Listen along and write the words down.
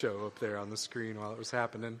show up there on the screen while it was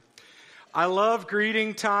happening. I love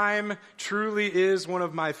greeting time. Truly is one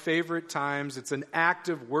of my favorite times. It's an act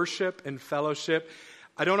of worship and fellowship.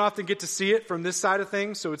 I don't often get to see it from this side of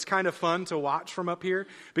things, so it's kind of fun to watch from up here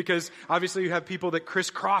because obviously you have people that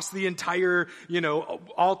crisscross the entire,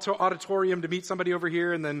 auditorium to meet somebody over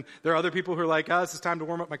here, and then there are other people who are like, it's time to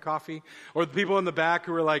warm up my coffee. Or the people in the back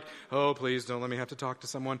who are like, oh, please don't let me have to talk to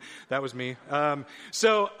someone. That was me.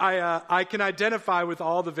 So I can identify with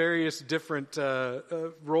all the various different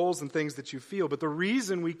roles and things that you feel, but the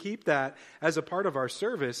reason we keep that as a part of our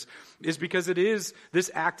service is because it is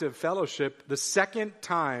this act of fellowship. The second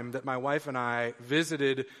time that my wife and I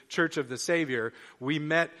visited Church of the Savior, we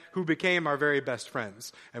met who became our very best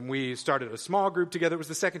friends. And we started a small group together. It was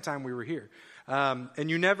the second time we were here. And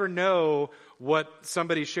you never know what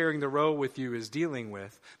somebody sharing the row with you is dealing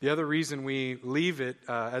with. The other reason we leave it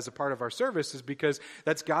as a part of our service is because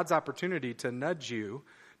that's God's opportunity to nudge you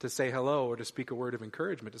to say hello or to speak a word of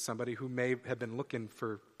encouragement to somebody who may have been looking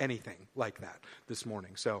for anything like that this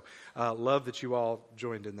morning. So love that you all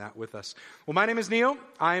joined in that with us. Well, my name is Neil.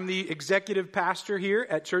 I am the executive pastor here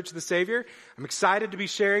at Church of the Savior. I'm excited to be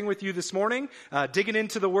sharing with you this morning, digging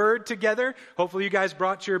into the Word together. Hopefully you guys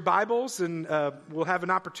brought your Bibles and we'll have an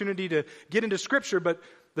opportunity to get into Scripture, but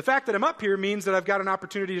the fact that I'm up here means that I've got an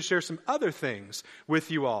opportunity to share some other things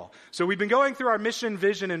with you all. So we've been going through our mission,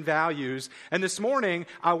 vision, and values, and this morning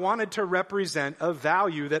I wanted to represent a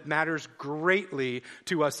value that matters greatly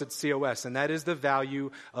to us at COS, and that is the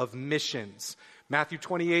value of missions. Matthew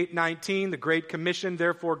 28:19, the Great Commission,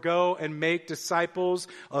 therefore go and make disciples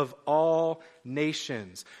of all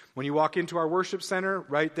nations. When you walk into our worship center,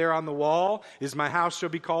 right there on the wall is my house shall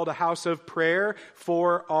be called a house of prayer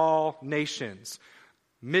for all nations.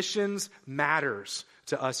 Missions matters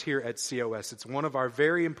to us here at COS. It's one of our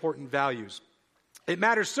very important values. It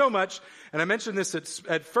matters so much, and I mentioned this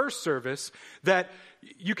at first service, that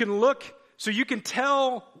you can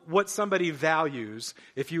tell what somebody values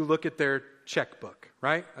if you look at their checkbook,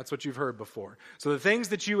 right? That's what you've heard before. So the things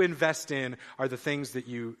that you invest in are the things that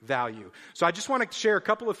you value. So I just want to share a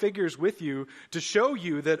couple of figures with you to show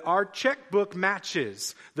you that our checkbook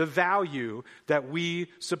matches the value that we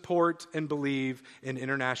support and believe in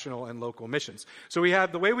international and local missions. So we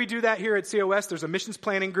have the way we do that here at COS. There's a missions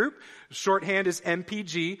planning group. Shorthand is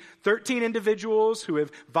MPG. 13 individuals who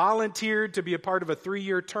have volunteered to be a part of a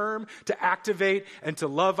 3-year term to activate and to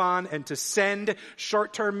love on and to send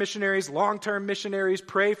short-term missionaries, long-term missionaries,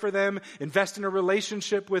 pray for them, invest in a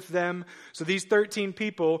relationship with them. So these 13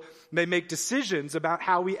 people may make decisions about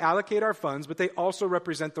how we allocate our funds, but they also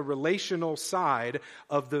represent the relational side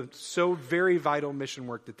of the so very vital mission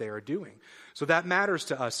work that they are doing. So that matters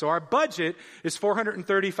to us. So our budget is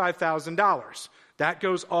 $435,000. That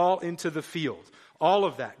goes all into the field. All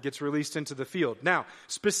of that gets released into the field. Now,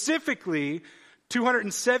 specifically,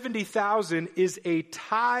 $270,000 is a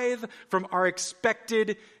tithe from our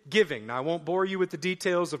expected giving. Now, I won't bore you with the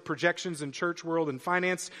details of projections in church world and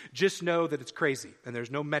finance. Just know that it's crazy, and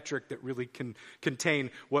there's no metric that really can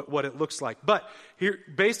contain what it looks like. But here,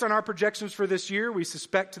 based on our projections for this year, we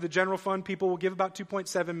suspect to the general fund people will give about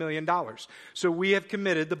 $2.7 million. So we have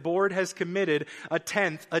committed, the board has committed a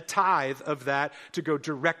tithe of that to go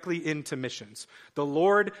directly into missions. The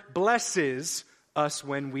Lord blesses us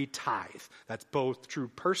when we tithe. That's both true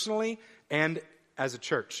personally and as a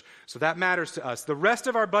church. So that matters to us. The rest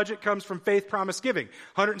of our budget comes from Faith Promise Giving.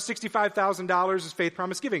 $165,000 is Faith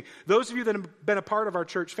Promise Giving. Those of you that have been a part of our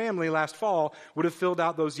church family last fall would have filled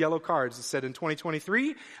out those yellow cards that said in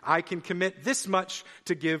 2023, I can commit this much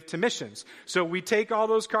to give to missions. So we take all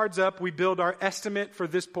those cards up, we build our estimate for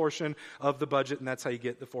this portion of the budget, and that's how you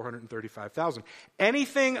get the $435,000.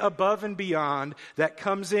 Anything above and beyond that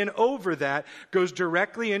comes in over that goes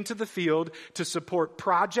directly into the field to support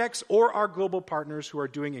projects or our global partners who are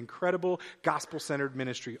doing incredible gospel-centered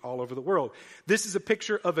ministry all over the world. This is a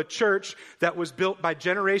picture of a church that was built by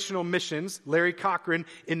Generational Missions, Larry Cochran,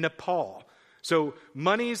 in Nepal. So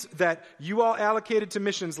monies that you all allocated to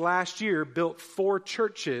missions last year built 4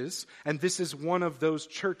 churches, and this is one of those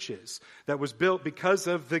churches that was built because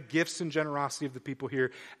of the gifts and generosity of the people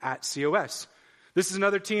here at COS. This is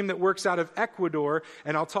another team that works out of Ecuador,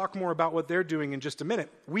 and I'll talk more about what they're doing in just a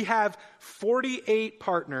minute. We have 48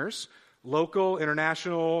 partners, local,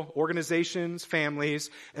 international organizations,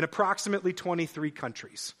 families, in approximately 23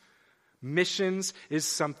 countries. Missions is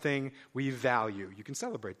something we value. You can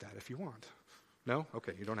celebrate that if you want. No?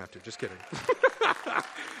 Okay, you don't have to. Just kidding.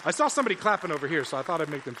 I saw somebody clapping over here, so I thought I'd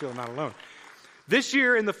make them feel not alone. This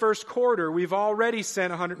year in the first quarter, we've already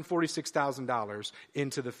sent $146,000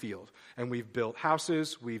 into the field. And we've built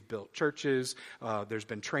houses, we've built churches, there's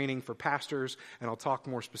been training for pastors, and I'll talk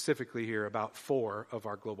more specifically here about 4 of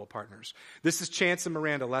our global partners. This is Chance and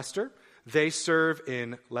Miranda Lester. They serve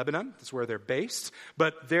in Lebanon. That's where they're based.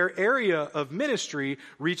 But their area of ministry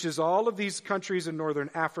reaches all of these countries in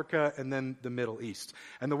northern Africa and then the Middle East.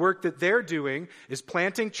 And the work that they're doing is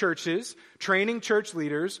planting churches, training church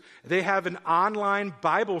leaders. They have an online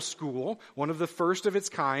Bible school, one of the first of its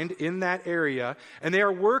kind in that area. And they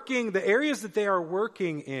are working, the areas that they are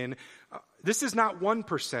working in, this is not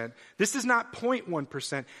 1%. This is not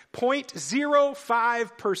 0.1%.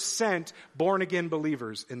 0.05% born-again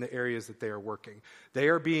believers in the areas that they are working. They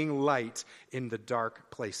are being light in the dark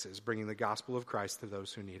places, bringing the gospel of Christ to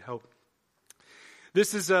those who need hope.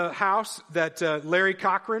 This is a house that Larry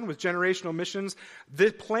Cochran with Generational Missions,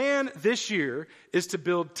 the plan this year is to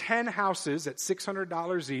build 10 houses at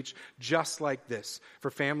 $600 each, just like this, for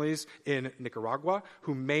families in Nicaragua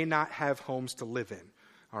who may not have homes to live in.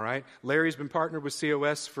 All right. Larry's been partnered with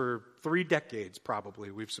COS for 3 decades,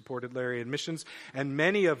 probably. We've supported Larry in missions, and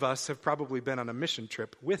many of us have probably been on a mission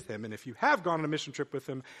trip with him. And if you have gone on a mission trip with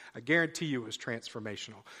him, I guarantee you it was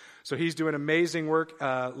transformational. So he's doing amazing work.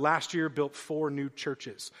 Last year, built 4 new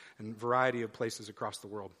churches in a variety of places across the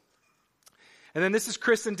world. And then this is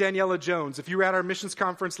Chris and Daniela Jones. If you were at our missions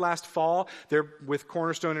conference last fall, they're with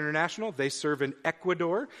Cornerstone International. They serve in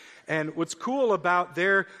Ecuador. And what's cool about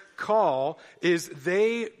their call is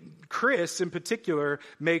Chris in particular,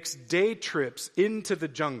 makes day trips into the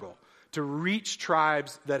jungle to reach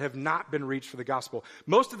tribes that have not been reached for the gospel.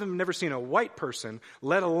 Most of them have never seen a white person,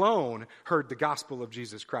 let alone heard the gospel of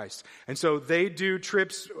Jesus Christ. And so they do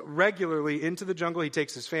trips regularly into the jungle. He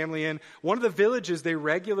takes his family in. One of the villages they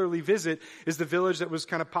regularly visit is the village that was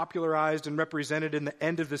kind of popularized and represented in the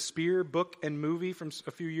End of the Spear book and movie from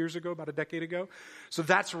a few years ago, about a decade ago. So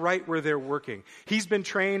that's right where they're working. He's been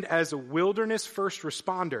trained as a wilderness first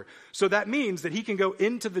responder. So that means that he can go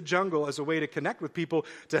into the jungle as a way to connect with people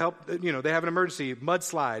to help. They have an emergency,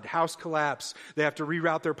 mudslide, house collapse. They have to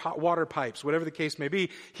reroute their water pipes, whatever the case may be.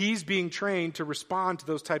 He's being trained to respond to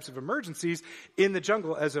those types of emergencies in the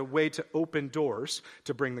jungle as a way to open doors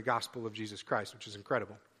to bring the gospel of Jesus Christ, which is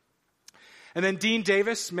incredible. And then Dean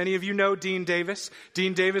Davis, many of you know Dean Davis.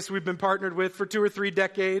 Dean Davis we've been partnered with for 2 or 3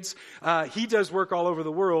 decades. He does work all over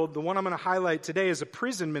the world. The one I'm going to highlight today is a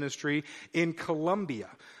prison ministry in Colombia.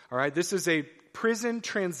 All right, this is a prison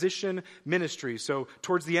transition ministry. So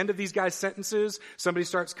towards the end of these guys' sentences, somebody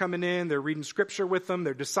starts coming in, they're reading scripture with them,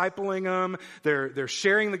 they're discipling them, they're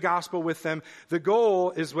sharing the gospel with them. The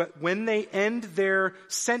goal is when they end their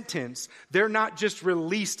sentence, they're not just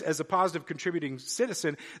released as a positive contributing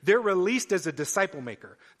citizen, they're released as a disciple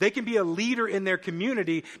maker. They can be a leader in their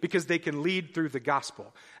community because they can lead through the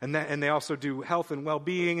gospel. And they also do health and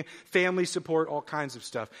well-being, family support, all kinds of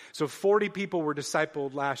stuff. So 40 people were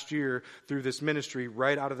discipled last year through this ministry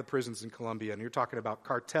right out of the prisons in Colombia. And you're talking about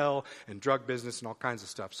cartel and drug business and all kinds of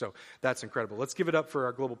stuff. So that's incredible. Let's give it up for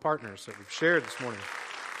our global partners that we've shared this morning.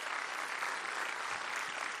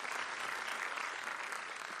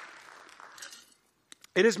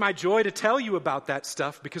 It is my joy to tell you about that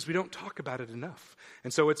stuff because we don't talk about it enough.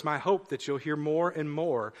 And so it's my hope that you'll hear more and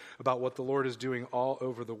more about what the Lord is doing all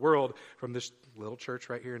over the world from this little church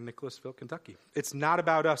right here in Nicholasville, Kentucky. It's not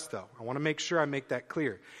about us, though. I want to make sure I make that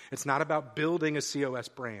clear. It's not about building a COS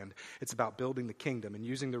brand. It's about building the kingdom and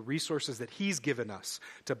using the resources that He's given us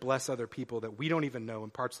to bless other people that we don't even know in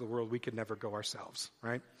parts of the world we could never go ourselves,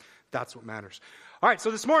 right? That's what matters. All right,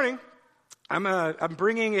 so this morning, I'm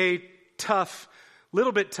bringing a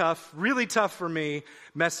little bit tough, really tough for me,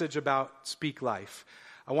 message about Speak Life.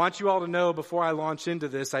 I want you all to know before I launch into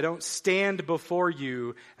this, I don't stand before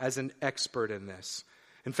you as an expert in this.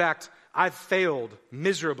 In fact, I've failed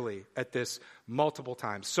miserably at this multiple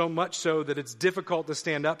times, so much so that it's difficult to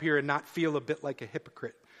stand up here and not feel a bit like a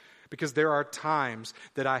hypocrite. Because there are times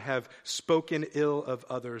that I have spoken ill of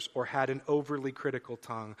others or had an overly critical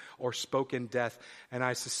tongue or spoken death, and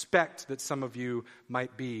I suspect that some of you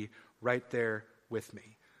might be right there with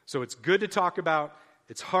me. So it's good to talk about,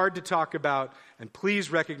 it's hard to talk about, and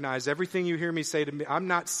please recognize everything you hear me say to me. I'm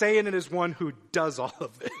not saying it as one who does all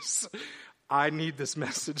of this. I need this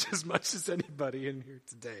message as much as anybody in here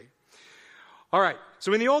today. All right,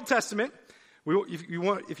 so in the Old Testament, if you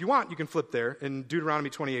want, you can flip there in Deuteronomy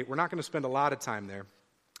 28. We're not going to spend a lot of time there.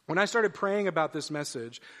 When I started praying about this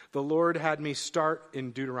message, the Lord had me start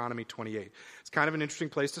in Deuteronomy 28. It's kind of an interesting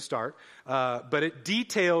place to start, but it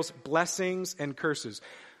details blessings and curses.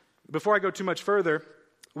 Before I go too much further,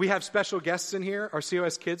 we have special guests in here. Our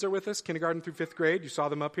COS kids are with us, kindergarten through 5th grade. You saw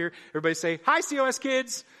them up here. Everybody say, hi, COS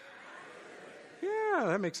kids. Yeah,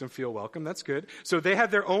 that makes them feel welcome. That's good. So they have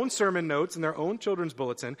their own sermon notes and their own children's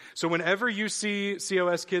bulletin. So whenever you see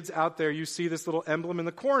COS kids out there, you see this little emblem in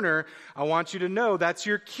the corner, I want you to know that's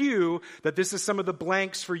your cue that this is some of the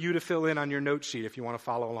blanks for you to fill in on your note sheet if you want to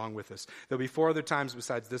follow along with us. There'll be 4 other times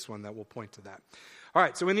besides this one that will point to that. All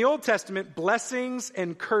right, so in the Old Testament, blessings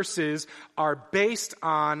and curses are based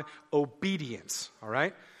on obedience, all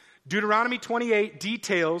right? Deuteronomy 28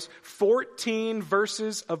 details 14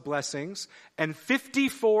 verses of blessings and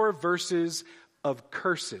 54 verses of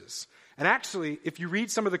curses. And actually, if you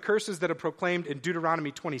read some of the curses that are proclaimed in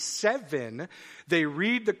Deuteronomy 27, they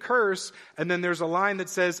read the curse, and then there's a line that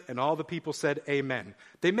says, and all the people said amen.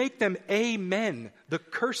 They make them amen, the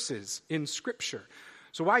curses in Scripture.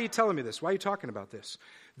 So why are you telling me this? Why are you talking about this?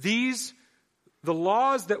 The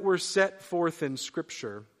laws that were set forth in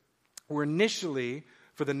Scripture were initially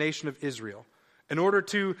for the nation of Israel. In order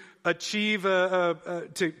to achieve,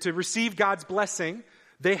 to receive God's blessing,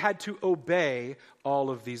 they had to obey all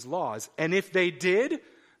of these laws. And if they did,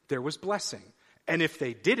 there was blessing. And if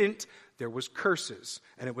they didn't, there was curses.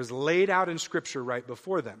 And it was laid out in Scripture right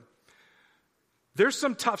before them. There's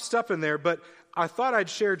some tough stuff in there, but I thought I'd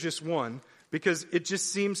share just one because it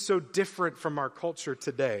just seems so different from our culture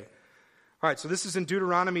today. All right, so this is in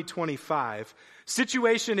Deuteronomy 25.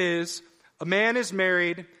 Situation is, a man is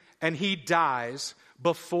married and he dies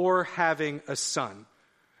before having a son.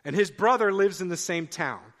 And his brother lives in the same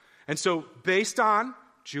town. And so based on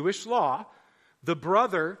Jewish law, the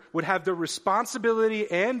brother would have the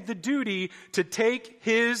responsibility and the duty to take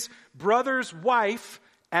his brother's wife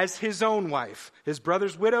as his own wife, his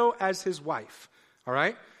brother's widow as his wife. All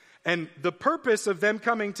right? And the purpose of them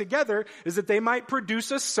coming together is that they might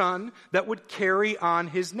produce a son that would carry on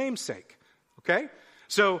his namesake. Okay?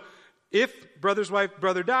 So if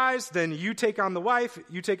brother dies, then you take on the wife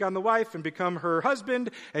and become her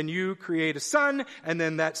husband, and you create a son, and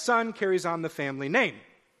then that son carries on the family name.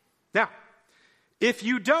 Now, if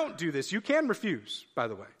you don't do this, you can refuse, by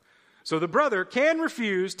the way. So the brother can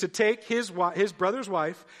refuse to take his brother's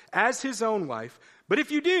wife as his own wife, but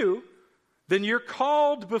if you do, then you're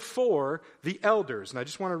called before the elders. And I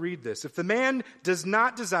just want to read this. If the man does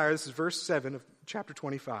not desire, this is verse 7 of chapter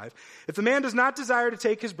 25. If the man does not desire to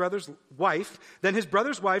take his brother's wife, then his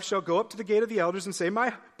brother's wife shall go up to the gate of the elders and say,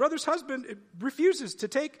 my brother's husband refuses to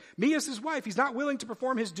take me as his wife. He's not willing to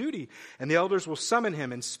perform his duty. And the elders will summon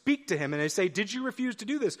him and speak to him. And they say, did you refuse to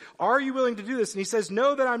do this? Are you willing to do this? And he says,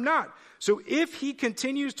 no, that I'm not. So if he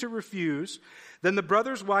continues to refuse, then the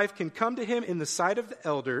brother's wife can come to him in the sight of the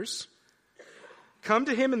elders.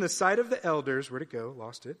 Where'd it go?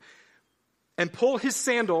 Lost it. And pull his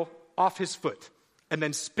sandal off his foot and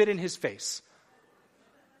then spit in his face.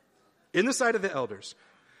 In the sight of the elders.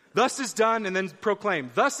 Thus is done, and then proclaim,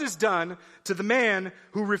 thus is done to the man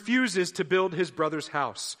who refuses to build his brother's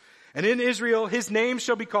house. And in Israel his name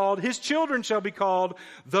shall be called, his children shall be called,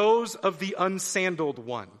 those of the unsandaled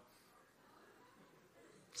one.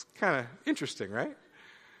 It's kind of interesting, right?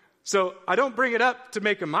 So I don't bring it up to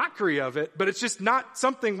make a mockery of it, but it's just not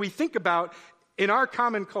something we think about in our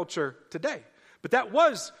common culture today. But that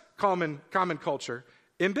was common culture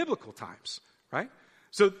in biblical times, right?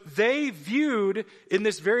 So they viewed in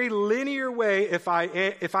this very linear way, if I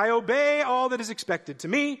obey all that is expected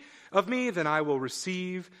of me, then I will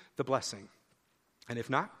receive the blessing. And if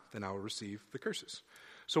not, then I will receive the curses.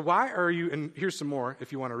 So why are you, and here's some more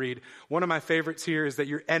if you want to read. One of my favorites here is that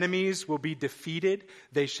your enemies will be defeated.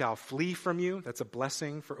 They shall flee from you. That's a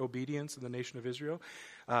blessing for obedience in the nation of Israel.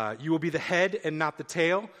 You will be the head and not the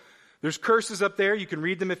tail. There's curses up there. You can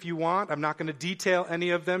read them if you want. I'm not going to detail any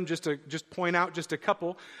of them, just point out just a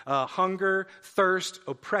couple. Hunger, thirst,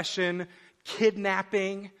 oppression,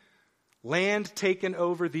 kidnapping, land taken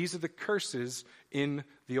over. These are the curses in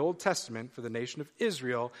the Old Testament for the nation of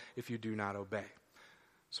Israel if you do not obey.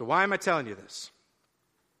 So why am I telling you this?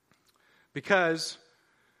 Because,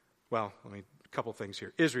 a couple things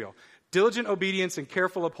here. Israel. Diligent obedience and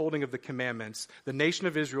careful upholding of the commandments, the nation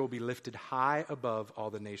of Israel will be lifted high above all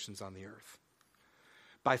the nations on the earth.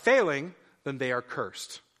 By failing, then they are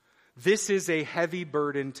cursed. This is a heavy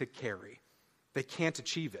burden to carry. They can't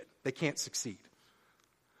achieve it. They can't succeed.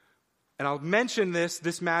 And I'll mention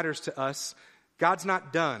this matters to us. God's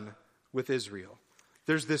not done with Israel.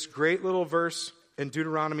 There's this great little verse in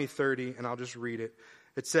Deuteronomy 30, and I'll just read it.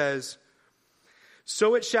 It says,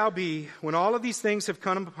 So it shall be, when all of these things have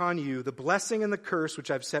come upon you, the blessing and the curse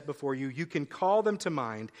which I've set before you, you can call them to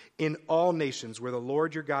mind in all nations where the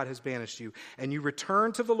Lord your God has banished you. And you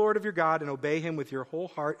return to the Lord of your God and obey him with your whole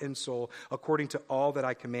heart and soul, according to all that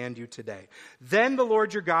I command you today. Then the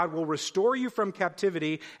Lord your God will restore you from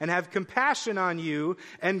captivity and have compassion on you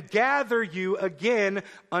and gather you again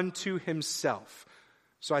unto himself.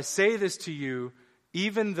 So I say this to you,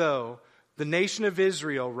 even though the nation of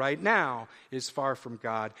Israel right now is far from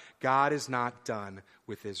God, God is not done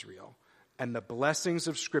with Israel. And the blessings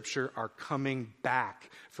of Scripture are coming back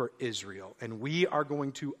for Israel. And we are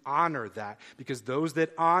going to honor that, because those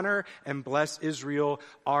that honor and bless Israel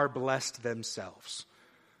are blessed themselves.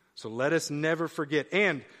 So let us never forget.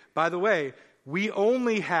 And, by the way, we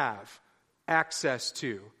only have access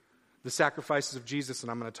to the sacrifices of Jesus, and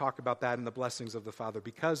I'm going to talk about that in the blessings of the Father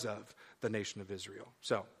because of the nation of Israel.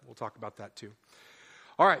 So we'll talk about that too.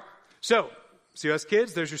 All right, so COS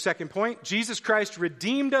kids, there's your second point. Jesus Christ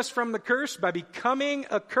redeemed us from the curse by becoming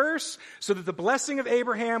a curse so that the blessing of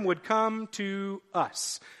Abraham would come to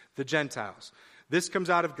us, the Gentiles. This comes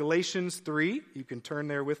out of Galatians 3. You can turn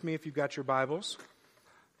there with me if you've got your Bibles.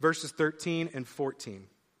 Verses 13 and 14.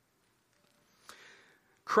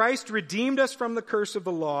 Christ redeemed us from the curse of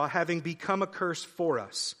the law, having become a curse for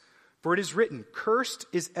us. For it is written, cursed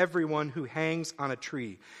is everyone who hangs on a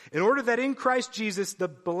tree, in order that in Christ Jesus the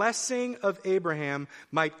blessing of Abraham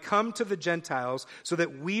might come to the Gentiles, so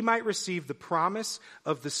that we might receive the promise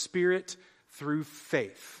of the Spirit through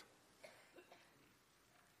faith.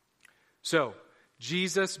 So,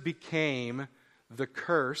 Jesus became the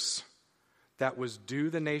curse that was due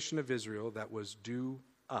the nation of Israel, that was due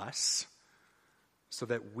us, so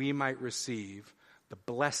that we might receive the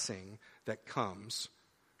blessing that comes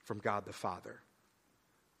from God the Father.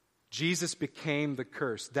 Jesus became the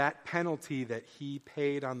curse. That penalty that he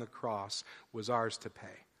paid on the cross was ours to pay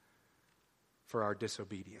for our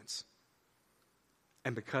disobedience.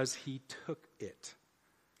 And because he took it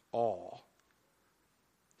all,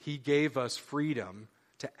 he gave us freedom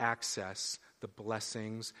to access the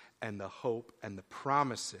blessings and the hope and the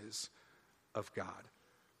promises of God.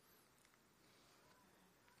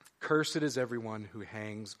 Cursed is everyone who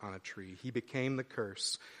hangs on a tree. He became the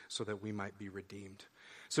curse so that we might be redeemed.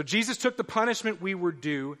 So Jesus took the punishment we were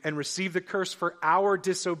due and received the curse for our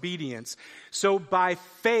disobedience. So by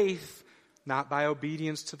faith, not by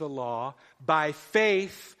obedience to the law, by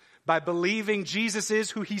faith, by believing Jesus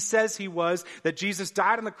is who he says he was, that Jesus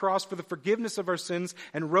died on the cross for the forgiveness of our sins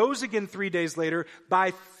and rose again 3 days later,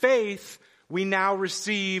 by faith, we now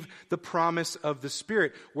receive the promise of the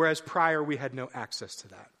Spirit, whereas prior we had no access to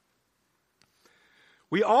that.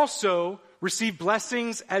 We also receive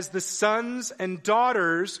blessings as the sons and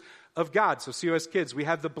daughters of God. So COS kids, we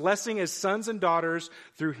have the blessing as sons and daughters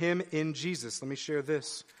through him in Jesus. Let me share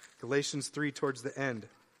this. Galatians 3 towards the end.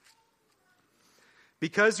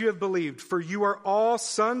 Because you have believed, for you are all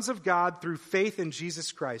sons of God through faith in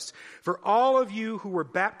Jesus Christ. For all of you who were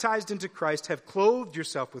baptized into Christ have clothed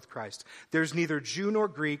yourself with Christ. There's neither Jew nor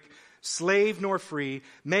Greek, slave nor free,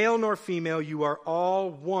 male nor female, you are all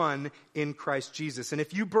one in Christ Jesus. And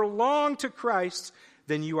if you belong to Christ,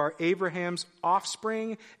 then you are Abraham's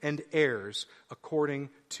offspring and heirs according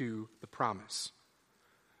to the promise.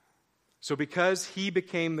 So because he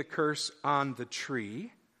became the curse on the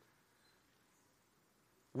tree,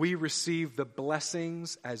 we receive the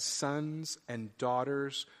blessings as sons and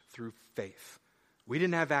daughters through faith. We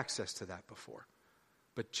didn't have access to that before,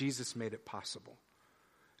 but Jesus made it possible.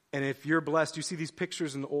 And if you're blessed, you see these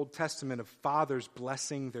pictures in the Old Testament of fathers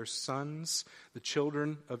blessing their sons, the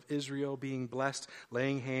children of Israel being blessed,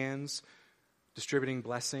 laying hands, distributing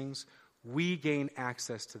blessings. We gain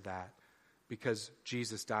access to that because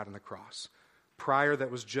Jesus died on the cross. Prior,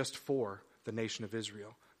 that was just for the nation of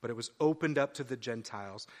Israel, but it was opened up to the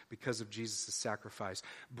Gentiles because of Jesus' sacrifice,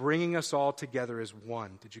 bringing us all together as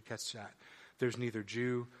one. Did you catch that? There's neither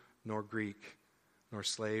Jew nor Greek, nor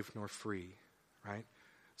slave nor free, right?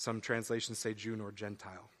 Some translations say Jew nor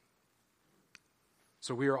Gentile.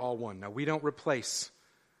 So we are all one. Now, we don't replace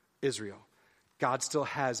Israel. God still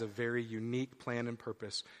has a very unique plan and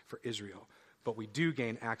purpose for Israel, but we do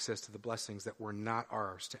gain access to the blessings that were not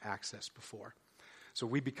ours to access before. So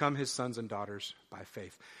we become his sons and daughters by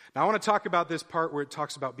faith. Now, I want to talk about this part where it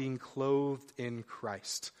talks about being clothed in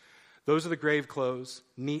Christ. Those are the grave clothes,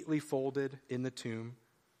 neatly folded in the tomb.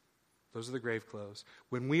 Those are the grave clothes.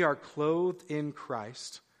 When we are clothed in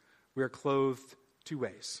Christ, we are clothed two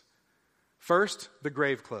ways. First, the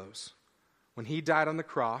grave clothes. When he died on the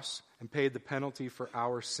cross and paid the penalty for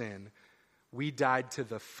our sin, we died to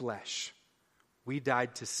the flesh. We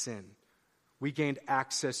died to sin. we gained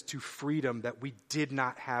access to freedom that we did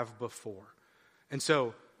not have before. And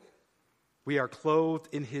so we are clothed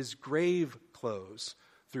in his grave clothes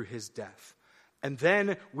through his death. And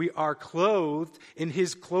then we are clothed in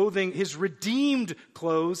his clothing, his redeemed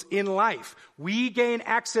clothes in life. We gain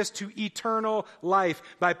access to eternal life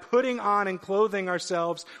by putting on and clothing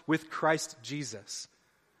ourselves with Christ Jesus.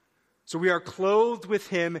 So we are clothed with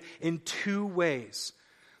him in two ways.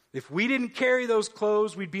 If we didn't carry those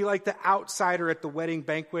clothes, we'd be like the outsider at the wedding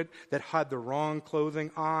banquet that had the wrong clothing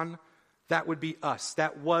on. That would be us.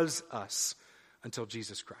 That was us until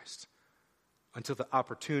Jesus Christ. Until the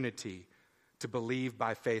opportunity to believe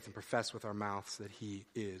by faith and profess with our mouths that he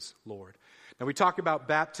is Lord. Now we talk about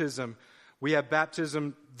baptism. We have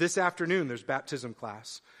baptism this afternoon. There's baptism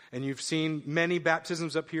class. And you've seen many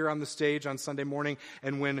baptisms up here on the stage on Sunday morning.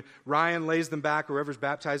 And when Ryan lays them back, or whoever's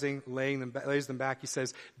baptizing lays them back, he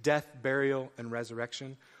says, death, burial, and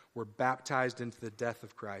resurrection. We're baptized into the death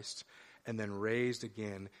of Christ and then raised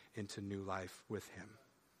again into new life with him.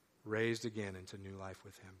 Raised again into new life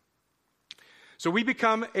with him. So we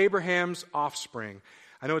become Abraham's offspring.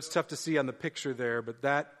 I know it's tough to see on the picture there, but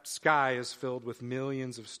that sky is filled with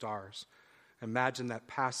millions of stars. Imagine that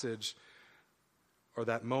passage or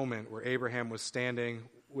that moment where Abraham was standing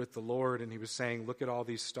with the Lord and he was saying, look at all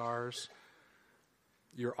these stars.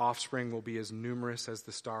 Your offspring will be as numerous as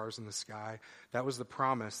the stars in the sky. That was the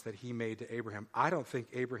promise that he made to Abraham. I don't think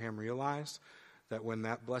Abraham realized that when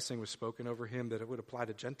that blessing was spoken over him, that it would apply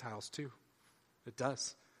to Gentiles too. It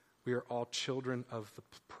does. We are all children of the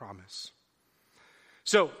promise.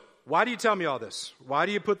 So, why do you tell me all this? Why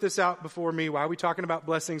do you put this out before me? Why are we talking about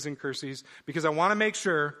blessings and curses? Because I want to make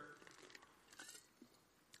sure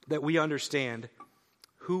that we understand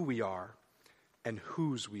who we are and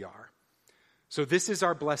whose we are. So this is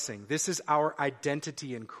our blessing. This is our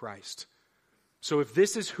identity in Christ. So if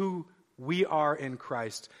this is who we are in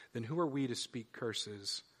Christ, then who are we to speak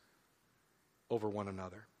curses over one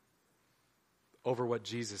another? Over what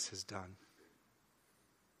Jesus has done.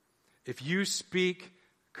 If you speak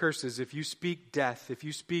curses, if you speak death, if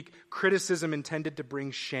you speak criticism intended to bring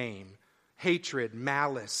shame, hatred,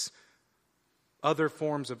 malice, other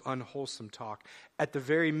forms of unwholesome talk, at the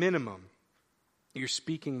very minimum, you're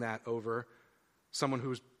speaking that over someone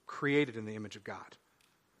who's created in the image of God.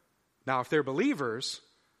 Now, if they're believers,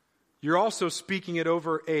 you're also speaking it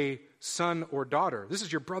over a son or daughter. This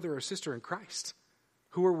is your brother or sister in Christ.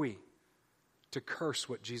 Who are we to curse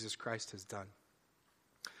what Jesus Christ has done?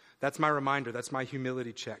 That's my reminder. That's my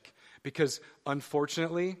humility check. Because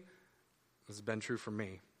unfortunately, this has been true for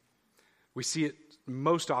me, we see it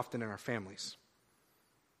most often in our families.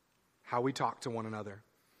 How we talk to one another.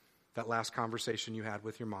 That last conversation you had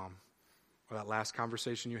with your mom. Or that last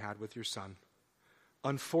conversation you had with your son.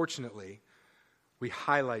 Unfortunately, we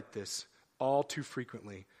highlight this all too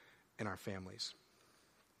frequently in our families.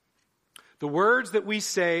 The words that we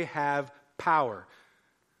say have power.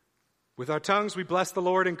 With our tongues we bless the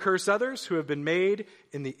Lord and curse others who have been made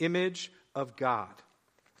in the image of God.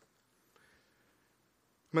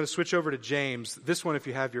 I'm going to switch over to James. This one, if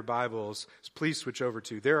you have your Bibles, please switch over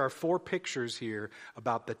to. There are 4 pictures here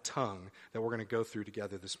about the tongue that we're going to go through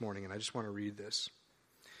together this morning, and I just want to read this.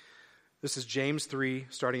 This is James 3,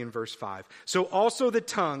 starting in verse 5. So also the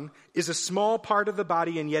tongue is a small part of the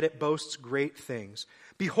body, and yet it boasts great things.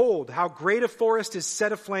 Behold, how great a forest is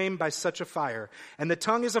set aflame by such a fire. And the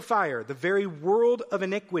tongue is a fire, the very world of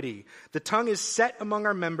iniquity. The tongue is set among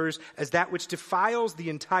our members as that which defiles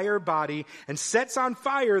the entire body and sets on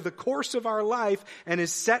fire the course of our life and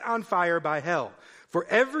is set on fire by hell. For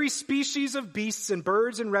every species of beasts and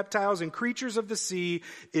birds and reptiles and creatures of the sea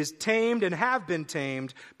is tamed and have been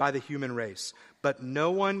tamed by the human race. But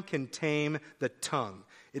no one can tame the tongue.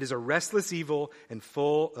 It is a restless evil and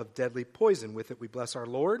full of deadly poison. With it we bless our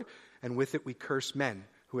Lord, and with it we curse men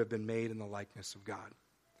who have been made in the likeness of God.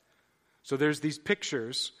 So there's these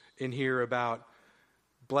pictures in here about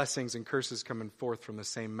blessings and curses coming forth from the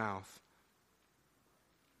same mouth.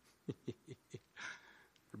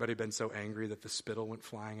 Everybody been so angry that the spittle went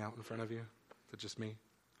flying out in front of you? Is it just me?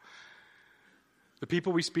 The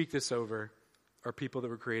people we speak this over are people that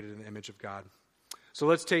were created in the image of God. So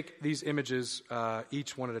let's take these images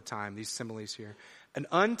each one at a time, these similes here. An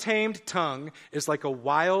untamed tongue is like a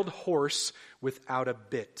wild horse without a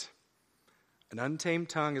bit. An untamed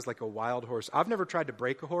tongue is like a wild horse. I've never tried to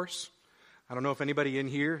break a horse. I don't know if anybody in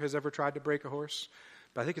here has ever tried to break a horse,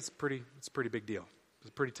 but I think it's a pretty big deal.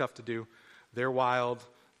 It's pretty tough to do. They're wild.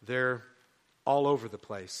 They're all over the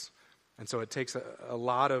place. And so it takes a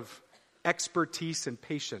lot of expertise and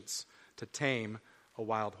patience to tame a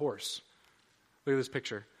wild horse. Look at this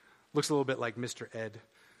picture. Looks a little bit like Mr. Ed.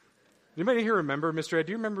 Anybody here remember Mr. Ed?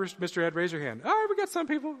 Do you remember Mr. Ed? Raise your hand. All right, we got some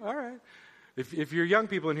people. All right. If you're young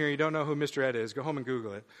people in here, you don't know who Mr. Ed is, go home and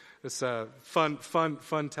Google it. It's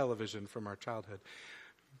fun television from our childhood.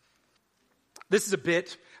 This is a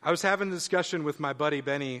bit. I was having a discussion with my buddy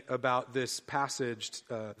Benny about this passage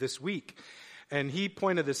this week, and he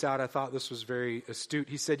pointed this out. I thought this was very astute.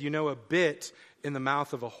 He said, a bit in the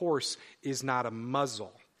mouth of a horse is not a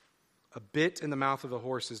muzzle. A bit in the mouth of a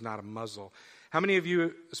horse is not a muzzle. How many of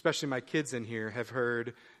you, especially my kids in here, have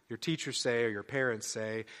heard your teachers say or your parents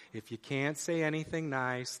say, if you can't say anything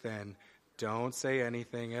nice, then don't say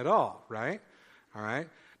anything at all, right? All right?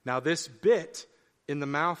 Now, this bit in the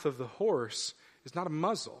mouth of the horse is not a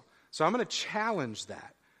muzzle. So I'm going to challenge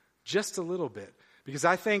that just a little bit because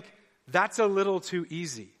I think that's a little too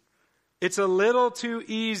easy. It's a little too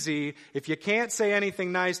easy. If you can't say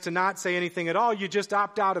anything nice to not say anything at all, you just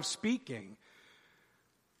opt out of speaking.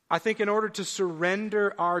 I think in order to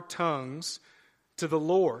surrender our tongues to the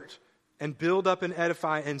Lord and build up and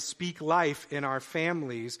edify and speak life in our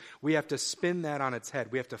families, we have to spin that on its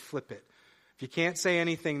head. We have to flip it. If you can't say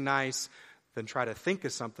anything nice, then try to think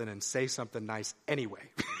of something and say something nice anyway.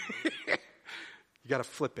 You got to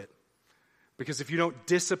flip it. Because if you don't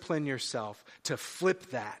discipline yourself to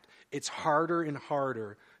flip that, it's harder and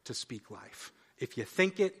harder to speak life. If you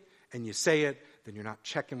think it and you say it, then you're not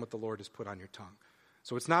checking what the Lord has put on your tongue.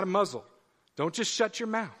 So it's not a muzzle. Don't just shut your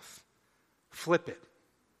mouth. Flip it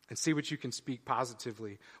and see what you can speak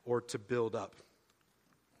positively or to build up.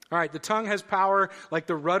 All right, the tongue has power like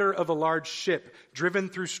the rudder of a large ship driven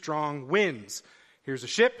through strong winds. Here's a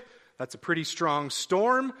ship. That's a pretty strong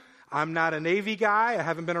storm. I'm not a Navy guy. I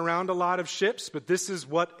haven't been around a lot of ships, but this is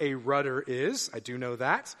what a rudder is. I do know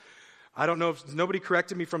that. I don't know if nobody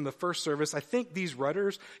corrected me from the first service. I think these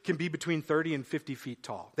rudders can be between 30 and 50 feet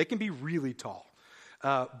tall. They can be really tall.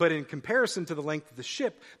 But in comparison to the length of the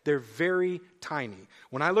ship, they're very tiny.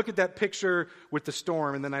 When I look at that picture with the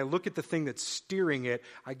storm and then I look at the thing that's steering it,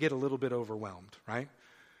 I get a little bit overwhelmed, right?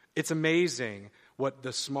 It's amazing what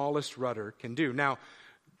the smallest rudder can do. Now,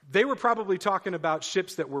 they were probably talking about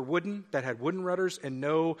ships that were wooden, that had wooden rudders and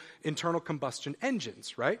no internal combustion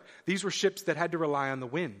engines, right? These were ships that had to rely on the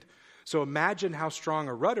wind. So imagine how strong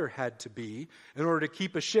a rudder had to be in order to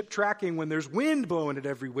keep a ship tracking when there's wind blowing it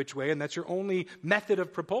every which way, and that's your only method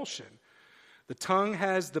of propulsion. The tongue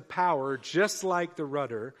has the power, just like the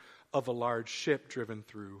rudder of a large ship driven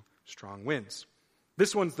through strong winds.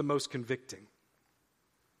 This one's the most convicting.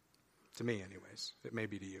 To me, anyways. It may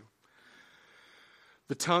be to you.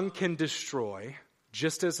 The tongue can destroy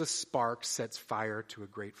just as a spark sets fire to a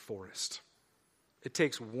great forest. It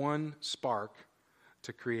takes one spark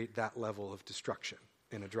to create that level of destruction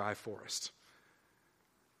in a dry forest.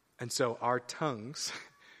 And so our tongues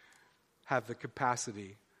have the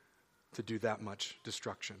capacity to do that much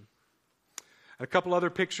destruction. A couple other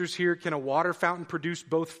pictures here. Can a water fountain produce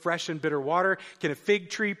both fresh and bitter water? Can a fig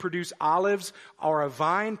tree produce olives or a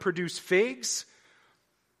vine produce figs?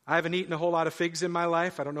 I haven't eaten a whole lot of figs in my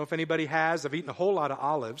life. I don't know if anybody has. I've eaten a whole lot of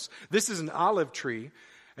olives. This is an olive tree.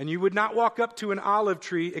 And you would not walk up to an olive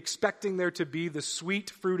tree expecting there to be the sweet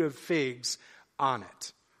fruit of figs on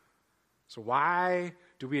it. So why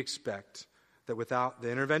do we expect that without the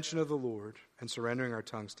intervention of the Lord and surrendering our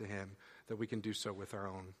tongues to Him, that we can do so with our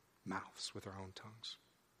own mouths, with our own tongues?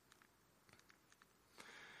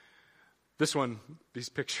 This one, these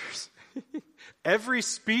pictures. Every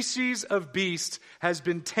species of beast has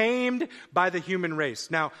been tamed by the human race.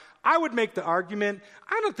 Now, I would make the argument,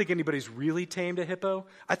 I don't think anybody's really tamed a hippo.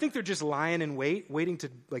 I think they're just lying in wait, waiting to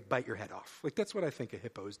bite your head off. That's what I think a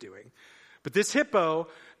hippo is doing. But this hippo,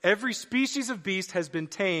 every species of beast has been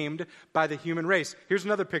tamed by the human race. Here's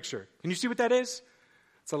another picture. Can you see what that is?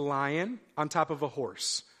 It's a lion on top of a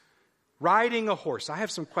horse. Riding a horse. I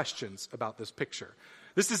have some questions about this picture.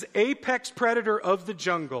 This is apex predator of the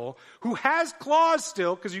jungle who has claws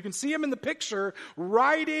still, because you can see him in the picture,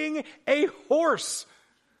 riding a horse.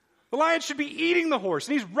 The lion should be eating the horse,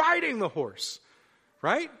 and he's riding the horse,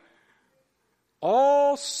 right?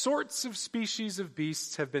 All sorts of species of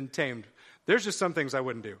beasts have been tamed. There's just some things I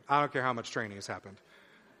wouldn't do. I don't care how much training has happened.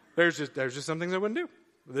 There's just some things I wouldn't do.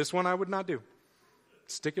 This one I would not do.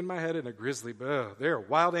 Sticking my head in a grizzly, they are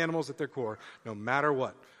wild animals at their core, no matter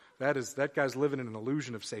what. That guy's living in an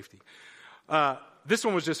illusion of safety. This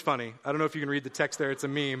one was just funny. I don't know if you can read the text there. It's a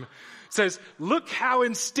meme. It says, look how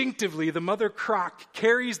instinctively the mother croc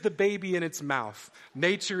carries the baby in its mouth.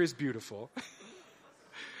 Nature is beautiful.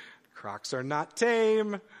 Crocs are not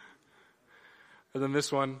tame. And then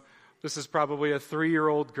this one, this is probably a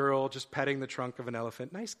 3-year-old girl just petting the trunk of an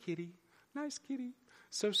elephant. Nice kitty. Nice kitty.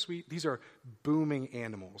 So sweet. These are booming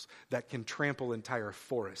animals that can trample entire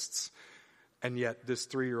forests. And yet this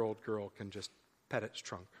 3-year-old girl can just pet its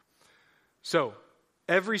trunk. So,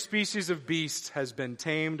 every species of beast has been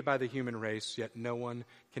tamed by the human race, yet no one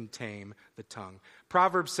can tame the tongue.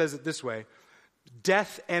 Proverbs says it this way: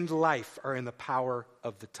 death and life are in the power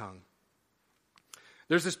of the tongue.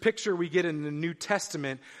 There's this picture we get in the New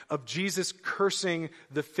Testament of Jesus cursing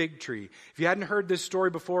the fig tree. If you hadn't heard this story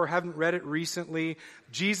before or haven't read it recently,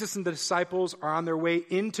 Jesus and the disciples are on their way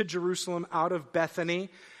into Jerusalem out of Bethany,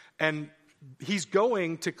 and he's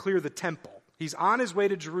going to clear the temple. He's on his way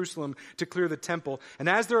to Jerusalem to clear the temple. And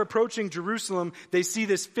as they're approaching Jerusalem, they see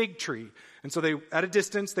this fig tree. And so at a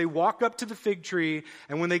distance, they walk up to the fig tree.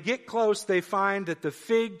 And when they get close, they find that the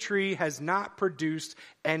fig tree has not produced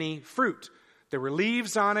any fruit. There were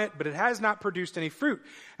leaves on it, but it has not produced any fruit.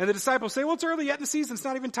 And the disciples say, well, it's early yet in the season. It's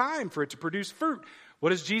not even time for it to produce fruit.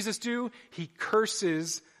 What does Jesus do? He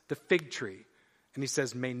curses the fig tree. And he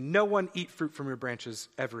says, may no one eat fruit from your branches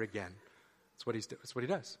ever again. That's what he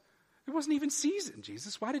does. It wasn't even season,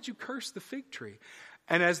 Jesus. Why did you curse the fig tree?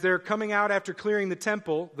 And as they're coming out after clearing the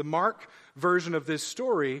temple, the Mark version of this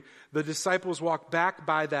story, the disciples walk back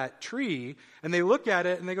by that tree, and they look at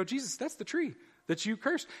it and they go, Jesus, that's the tree that you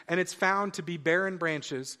cursed. And it's found to be barren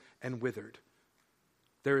branches and withered.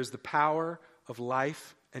 There is the power of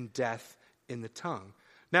life and death in the tongue.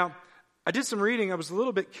 Now, I did some reading. I was a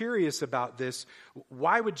little bit curious about this.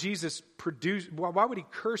 Why would why would he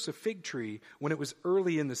curse a fig tree when it was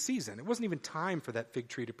early in the season? It wasn't even time for that fig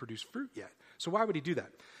tree to produce fruit yet. So why would he do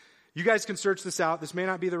that? You guys can search this out. This may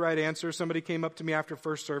not be the right answer. Somebody came up to me after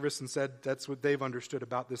first service and said that's what they've understood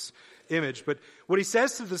about this image. But what he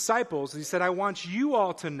says to the disciples, he said, I want you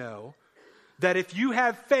all to know that if you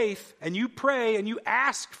have faith and you pray and you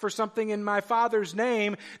ask for something in my Father's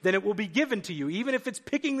name, then it will be given to you, even if it's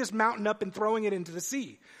picking this mountain up and throwing it into the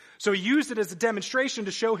sea. So he used it as a demonstration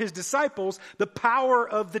to show his disciples the power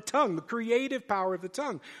of the tongue, the creative power of the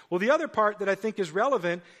tongue. Well, the other part that I think is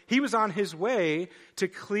relevant, he was on his way to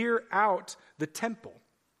clear out the temple.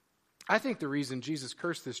 I think the reason Jesus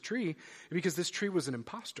cursed this tree is because this tree was an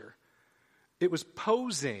imposter. It was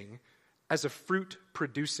posing as a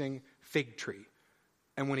fruit-producing fig tree.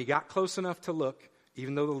 And when he got close enough to look,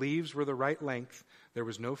 even though the leaves were the right length, there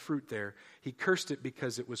was no fruit there. He cursed it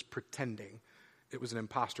because it was pretending. It was an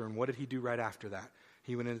imposter. And what did he do right after that?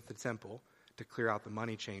 He went into the temple to clear out the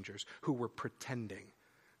money changers who were pretending.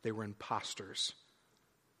 They were imposters.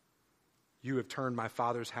 You have turned my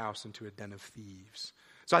Father's house into a den of thieves.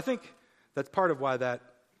 So I think that's part of why that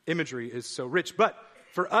imagery is so rich. But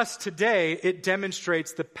for us today, it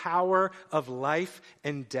demonstrates the power of life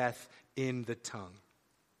and death in the tongue.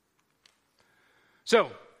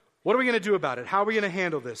 So, what are we going to do about it? How are we going to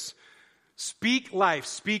handle this? Speak life.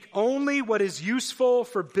 Speak only what is useful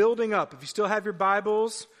for building up. If you still have your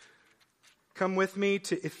Bibles, come with me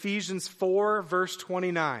to Ephesians 4, verse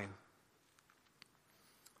 29.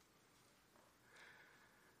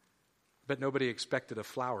 But nobody expected a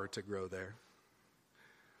flower to grow there.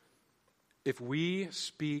 If we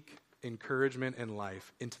speak encouragement and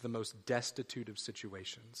life into the most destitute of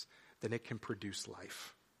situations, then it can produce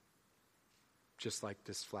life. Just like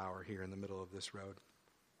this flower here in the middle of this road.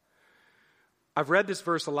 I've read this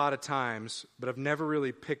verse a lot of times, but I've never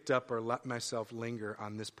really picked up or let myself linger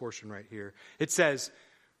on this portion right here. It says,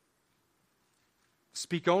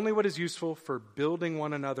 speak only what is useful for building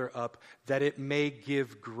one another up, that it may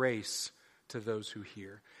give grace to those who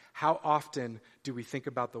hear. How often do we think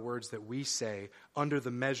about the words that we say under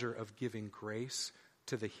the measure of giving grace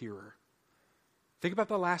to the hearer? Think about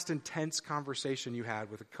the last intense conversation you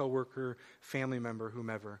had with a coworker, family member,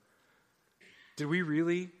 whomever. Did we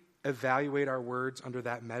really evaluate our words under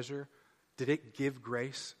that measure? Did it give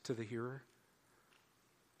grace to the hearer?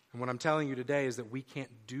 And what I'm telling you today is that we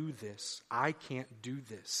can't do this. I can't do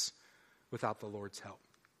this without the Lord's help.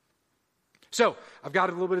 So, I've got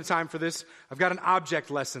a little bit of time for this. I've got an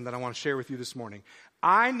object lesson that I want to share with you this morning.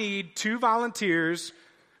 I need 2 volunteers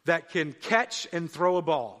that can catch and throw a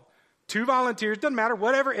ball. 2 volunteers, doesn't matter,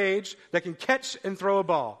 whatever age, that can catch and throw a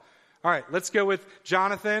ball. All right, let's go with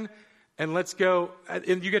Jonathan, and let's go,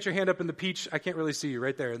 and you get your hand up in the peach. I can't really see you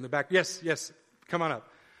right there in the back. Yes, come on up.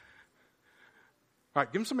 All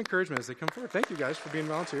right, give them some encouragement as they come forward. Thank you guys for being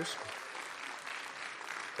volunteers.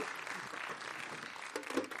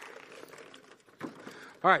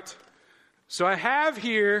 All right, so I have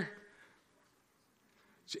here,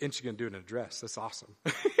 and she's going to do an address. That's awesome.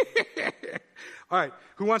 All right,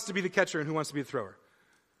 who wants to be the catcher and who wants to be the thrower?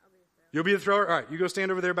 You'll be the thrower? All right, you go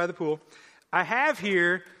stand over there by the pool. I have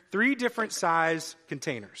here 3 different size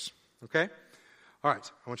containers, okay? All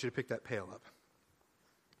right, I want you to pick that pail up.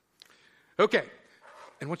 Okay.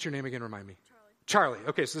 And what's your name again? Remind me. Charlie.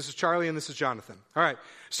 Okay, so this is Charlie and this is Jonathan. All right.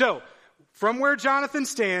 So from where Jonathan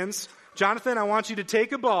stands, Jonathan, I want you to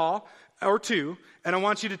take a ball or two, and I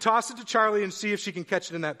want you to toss it to Charlie and see if she can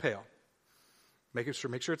catch it in that pail. Make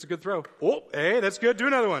sure it's a good throw. Oh, hey, that's good. Do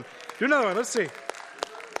another one. Let's see.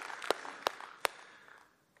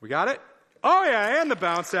 We got it? Oh, yeah, and the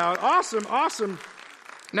bounce out. Awesome.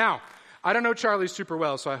 Now, I don't know Charlie super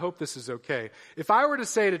well, so I hope this is okay. If I were to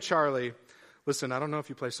say to Charlie, listen, I don't know if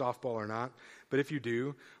you play softball or not, but if you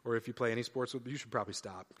do, or if you play any sports, you should probably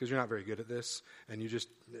stop because you're not very good at this, and you just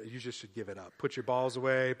should give it up. Put your balls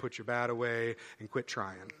away, put your bat away, and quit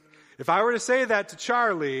trying. If I were to say that to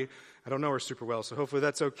Charlie, I don't know her super well, so hopefully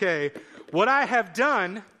that's okay. What I have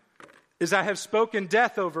done is I have spoken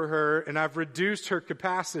death over her, and I've reduced her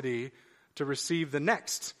capacity to receive the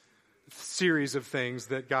next series of things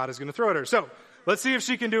that God is going to throw at her. So let's see if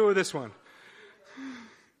she can do it with this one.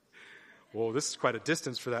 Whoa, this is quite a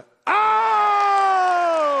distance for that.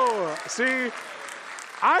 Oh! See,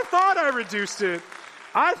 I thought I reduced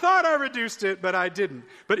it, but I didn't.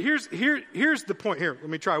 But here's the point. Here, let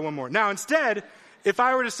me try one more. Now, instead, if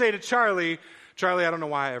I were to say to Charlie, I don't know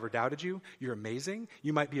why I ever doubted you. You're amazing.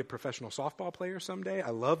 You might be a professional softball player someday. I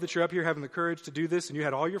love that you're up here having the courage to do this, and you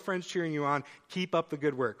had all your friends cheering you on. Keep up the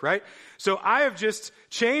good work, right? So I have just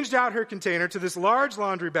changed out her container to this large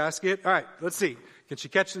laundry basket. All right, let's see. Can she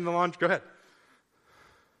catch it in the laundry? Go ahead.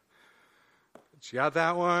 She got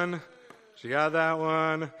that one.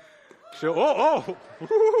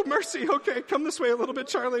 Ooh, mercy. Okay, come this way a little bit,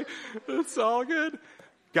 Charlie. It's all good.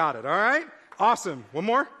 Got it, all right? Awesome. One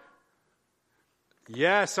more?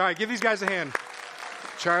 Yes, all right, give these guys a hand.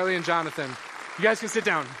 Charlie and Jonathan. You guys can sit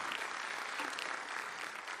down.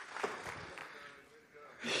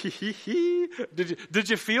 Did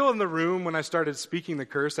you feel in the room when I started speaking the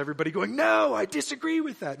curse, everybody going, no, I disagree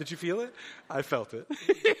with that? Did you feel it? I felt it.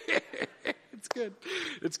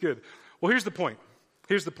 It's good. Well, here's the point.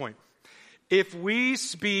 If we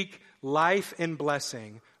speak life and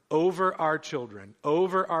blessing over our children,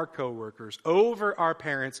 over our coworkers, over our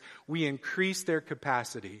parents, we increase their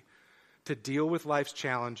capacity to deal with life's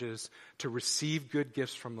challenges, to receive good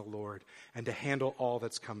gifts from the Lord, and to handle all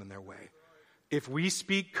that's coming their way. If we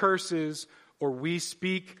speak curses or we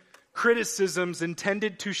speak criticisms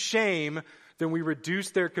intended to shame, then we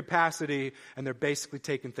reduce their capacity, and they're basically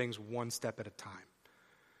taking things one step at a time.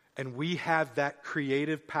 And we have that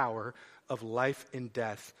creative power of life and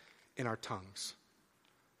death in our tongues.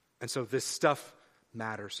 And so this stuff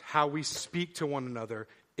matters. How we speak to one another,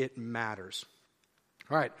 it matters.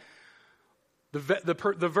 All right.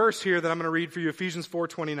 The verse here that I'm going to read for you, Ephesians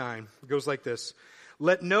 4:29, goes like this.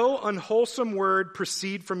 Let no unwholesome word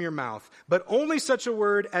proceed from your mouth, but only such a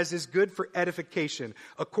word as is good for edification,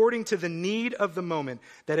 according to the need of the moment,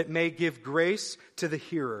 that it may give grace to the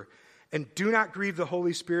hearer. And do not grieve the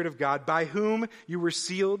Holy Spirit of God, by whom you were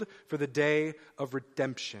sealed for the day of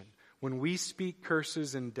redemption. When we speak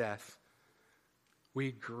curses and death,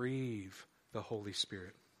 we grieve the Holy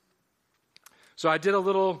Spirit. So I did a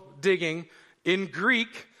little digging. In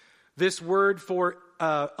Greek, this word for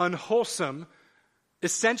unwholesome,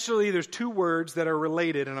 essentially there's two words that are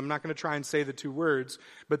related, and I'm not going to try and say the two words,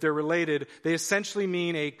 but they're related. They essentially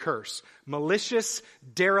mean a curse. Malicious,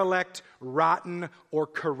 derelict, rotten, or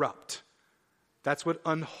corrupt. That's what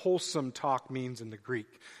unwholesome talk means in the Greek.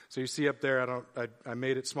 So you see up there, I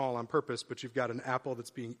made it small on purpose, but you've got an apple that's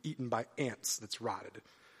being eaten by ants that's rotted.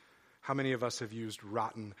 How many of us have used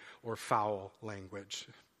rotten or foul language?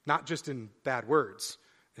 Not just in bad words,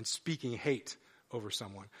 in speaking hate over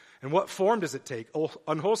someone. And what form does it take?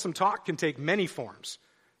 Unwholesome talk can take many forms.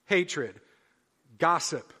 Hatred,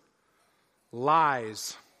 gossip,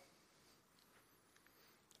 lies.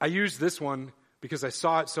 I use this one because I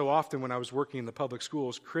saw it so often when I was working in the public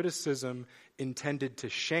schools. Criticism intended to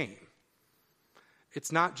shame.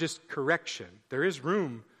 It's not just correction. There is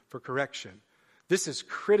room for correction. This is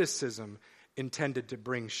criticism intended to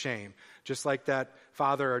bring shame. Just like that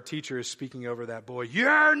father or teacher is speaking over that boy.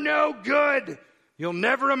 You're no good. You'll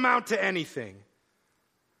never amount to anything.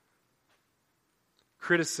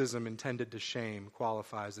 Criticism intended to shame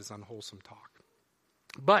qualifies as unwholesome talk.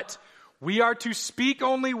 But we are to speak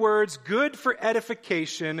only words good for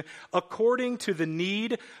edification according to the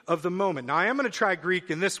need of the moment. Now, I am going to try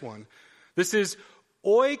Greek in this one. This is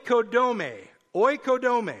oikodome.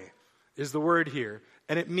 Oikodome is the word here.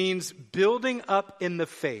 And it means building up in the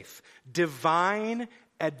faith. Divine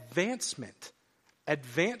advancement.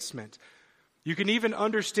 Advancement. You can even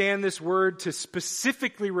understand this word to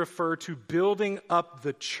specifically refer to building up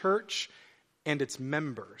the church and its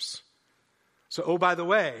members. So, oh, by the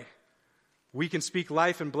way, we can speak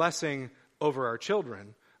life and blessing over our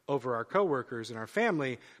children, over our coworkers and our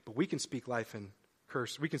family, but we can speak life and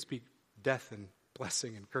curse. We can speak death and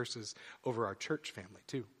blessing and curses over our church family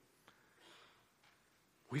too.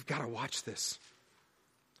 We've got to watch this.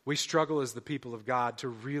 We struggle as the people of God to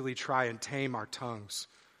really try and tame our tongues.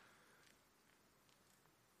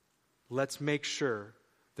 Let's make sure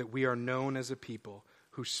that we are known as a people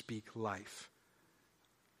who speak life,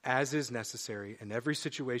 as is necessary in every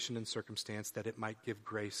situation and circumstance, that it might give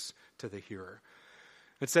grace to the hearer.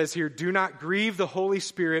 It says here, do not grieve the Holy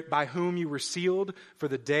Spirit by whom you were sealed for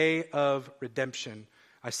the day of redemption.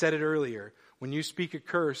 I said it earlier. When you speak a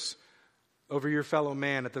curse over your fellow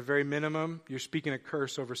man, at the very minimum, you're speaking a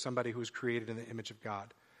curse over somebody who is created in the image of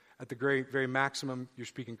God. At the very, very maximum, you're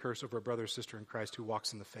speaking curse over a brother or sister in Christ who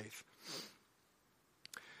walks in the faith.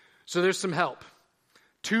 So there's some help.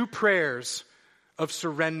 2 prayers of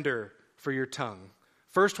surrender for your tongue.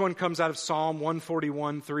 First one comes out of Psalm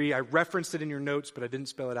 141:3. I referenced it in your notes, but I didn't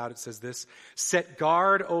spell it out. It says this: set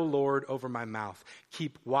guard, O Lord, over my mouth.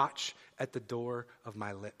 Keep watch at the door of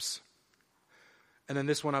my lips. And then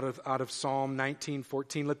this one out of Psalm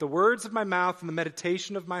 19:14. Let the words of my mouth and the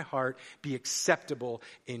meditation of my heart be acceptable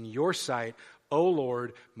in your sight, O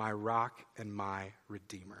Lord, my rock and my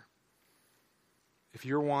redeemer. If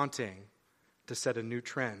you're wanting to set a new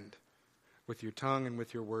trend with your tongue and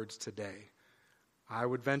with your words today, I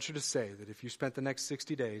would venture to say that if you spent the next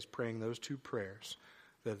 60 days praying those 2 prayers,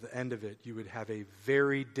 that at the end of it, you would have a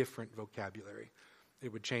very different vocabulary.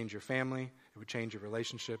 It would change your family. It would change your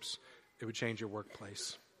relationships. It would change your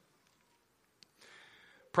workplace.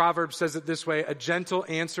 Proverbs says it this way: a gentle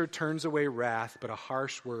answer turns away wrath, but a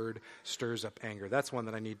harsh word stirs up anger. That's one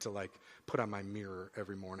that I need to put on my mirror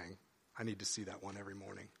every morning. I need to see that one every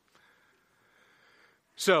morning.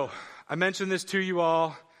 So, I mentioned this to you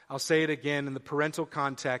all. I'll say it again, in the parental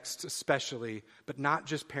context especially, but not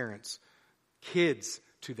just parents, kids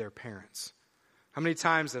to their parents. How many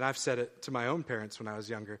times that I've said it to my own parents when I was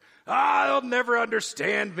younger? They'll never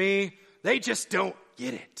understand me. They just don't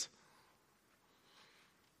get it.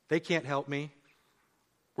 They can't help me.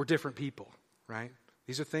 We're different people, right?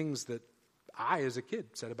 These are things that I, as a kid,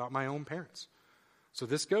 said about my own parents. So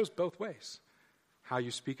this goes both ways. How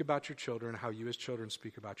you speak about your children, how you as children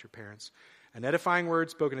speak about your parents. An edifying word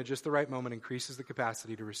spoken at just the right moment increases the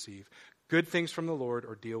capacity to receive good things from the Lord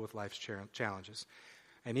or deal with life's challenges.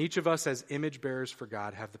 And each of us as image bearers for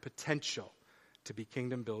God have the potential to be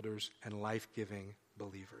kingdom builders and life-giving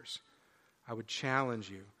believers. I would challenge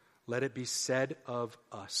you, let it be said of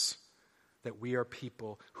us that we are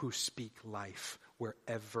people who speak life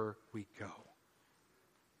wherever we go.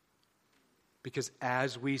 Because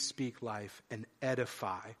as we speak life and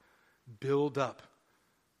edify, build up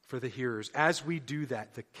for the hearers, as we do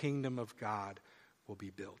that, the kingdom of God will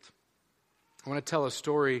be built. I want to tell a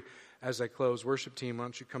story as I close. Worship team, why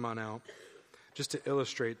don't you come on out just to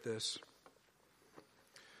illustrate this.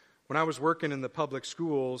 When I was working in the public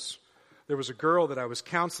schools, there was a girl that I was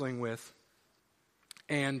counseling with,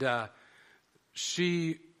 and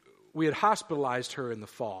we had hospitalized her in the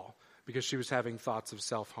fall because she was having thoughts of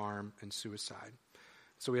self-harm and suicide.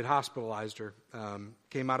 So we had hospitalized her,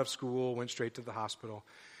 came out of school, went straight to the hospital.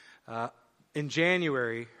 In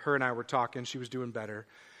January, her and I were talking. She was doing better.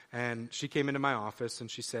 And she came into my office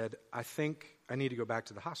and she said, I think I need to go back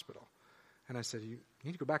to the hospital. And I said, you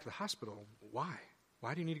need to go back to the hospital? Why?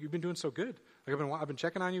 Why do you need to? You've been doing so good. I've been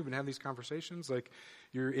checking on you. We've been having these conversations.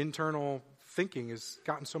 Your internal thinking has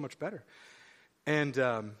gotten so much better. And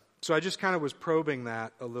so I just kind of was probing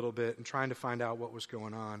that a little bit and trying to find out what was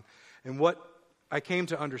going on. And what I came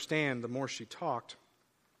to understand the more she talked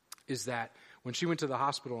is that when she went to the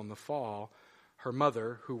hospital in the fall, her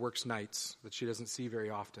mother, who works nights, that she doesn't see very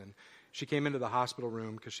often, she came into the hospital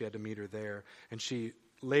room because she had to meet her there, and she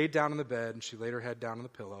laid down on the bed, and she laid her head down on the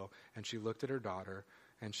pillow, and she looked at her daughter,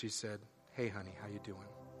 and she said, hey, honey, how you doing?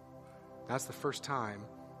 That's the first time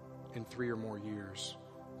in 3 or more years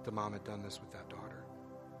the mom had done this with that daughter.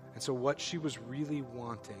 And so what she was really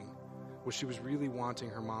wanting was she was really wanting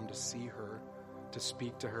her mom to see her, to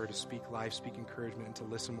speak to her, to speak life, speak encouragement, and to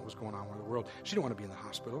listen what was going on in the world. She didn't want to be in the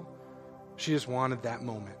hospital. She just wanted that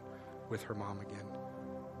moment with her mom again.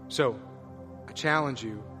 So I challenge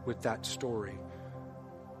you with that story.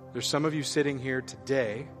 There's some of you sitting here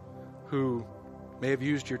today who may have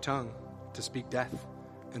used your tongue to speak death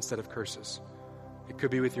instead of curses. It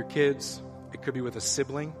could be with your kids. It could be with a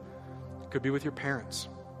sibling. It could be with your parents.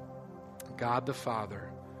 God the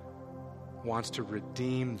Father wants to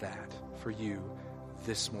redeem that for you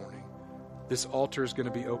this morning. This altar is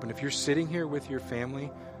going to be open. If you're sitting here with your family,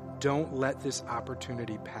 don't let this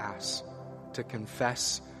opportunity pass to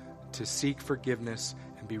confess, to seek forgiveness,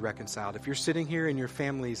 and be reconciled. If you're sitting here and your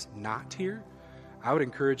family's not here, I would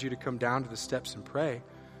encourage you to come down to the steps and pray.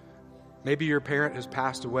 Maybe your parent has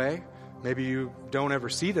passed away. Maybe you don't ever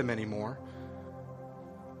see them anymore.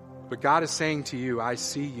 But God is saying to you, I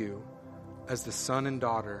see you as the son and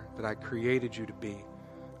daughter that I created you to be.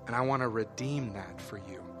 And I want to redeem that for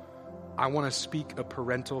you. I want to speak a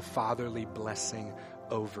parental, fatherly blessing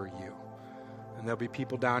over you. And there'll be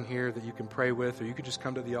people down here that you can pray with, or you can just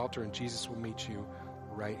come to the altar and Jesus will meet you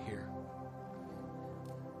right here.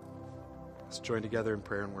 Let's join together in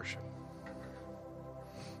prayer and worship.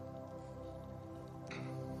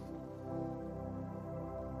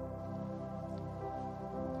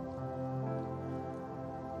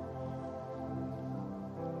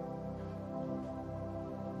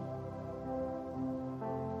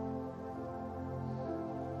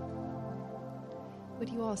 Would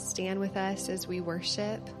you all stand with us as we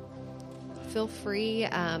worship? Feel free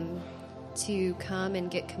to come and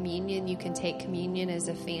get communion. You can take communion as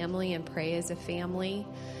a family and pray as a family.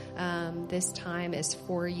 This time is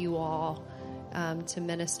for you all to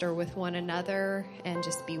minister with one another and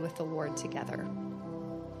just be with the Lord together.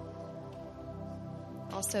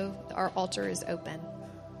 Also, our altar is open.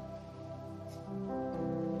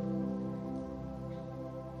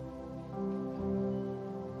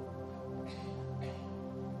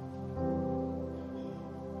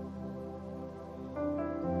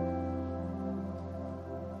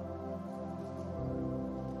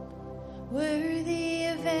 Worthy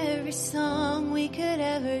of every song we could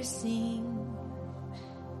ever sing,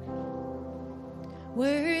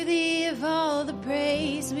 worthy of all the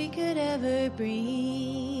praise we could ever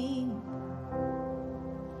bring,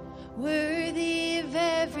 worthy of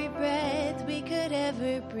every breath we could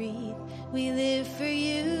ever breathe. We live for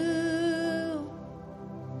you.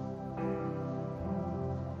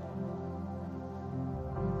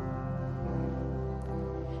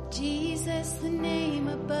 Jesus, the name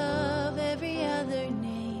above every other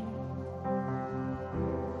name.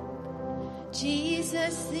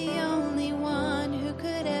 Jesus, the only one who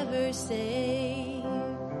could ever save.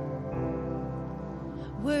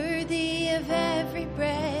 Worthy of every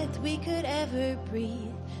breath we could ever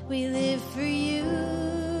breathe. We live for you.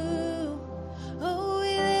 Oh,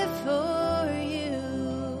 we live for you.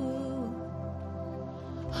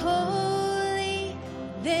 Holy,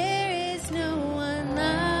 there is no one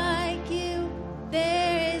like you.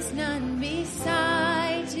 There is none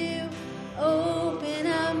beside you. Open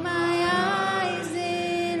up my eyes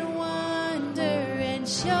in wonder and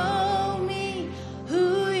show me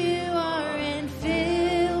who you are and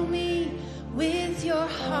fill me with your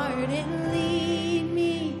heart and lead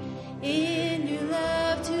me in your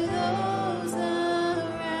love to those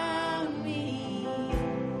around me.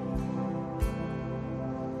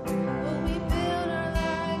 Oh, we build our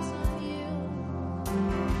lives on you,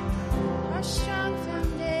 our strong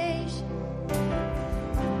foundation.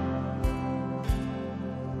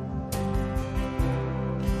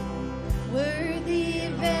 Worthy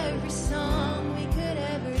of every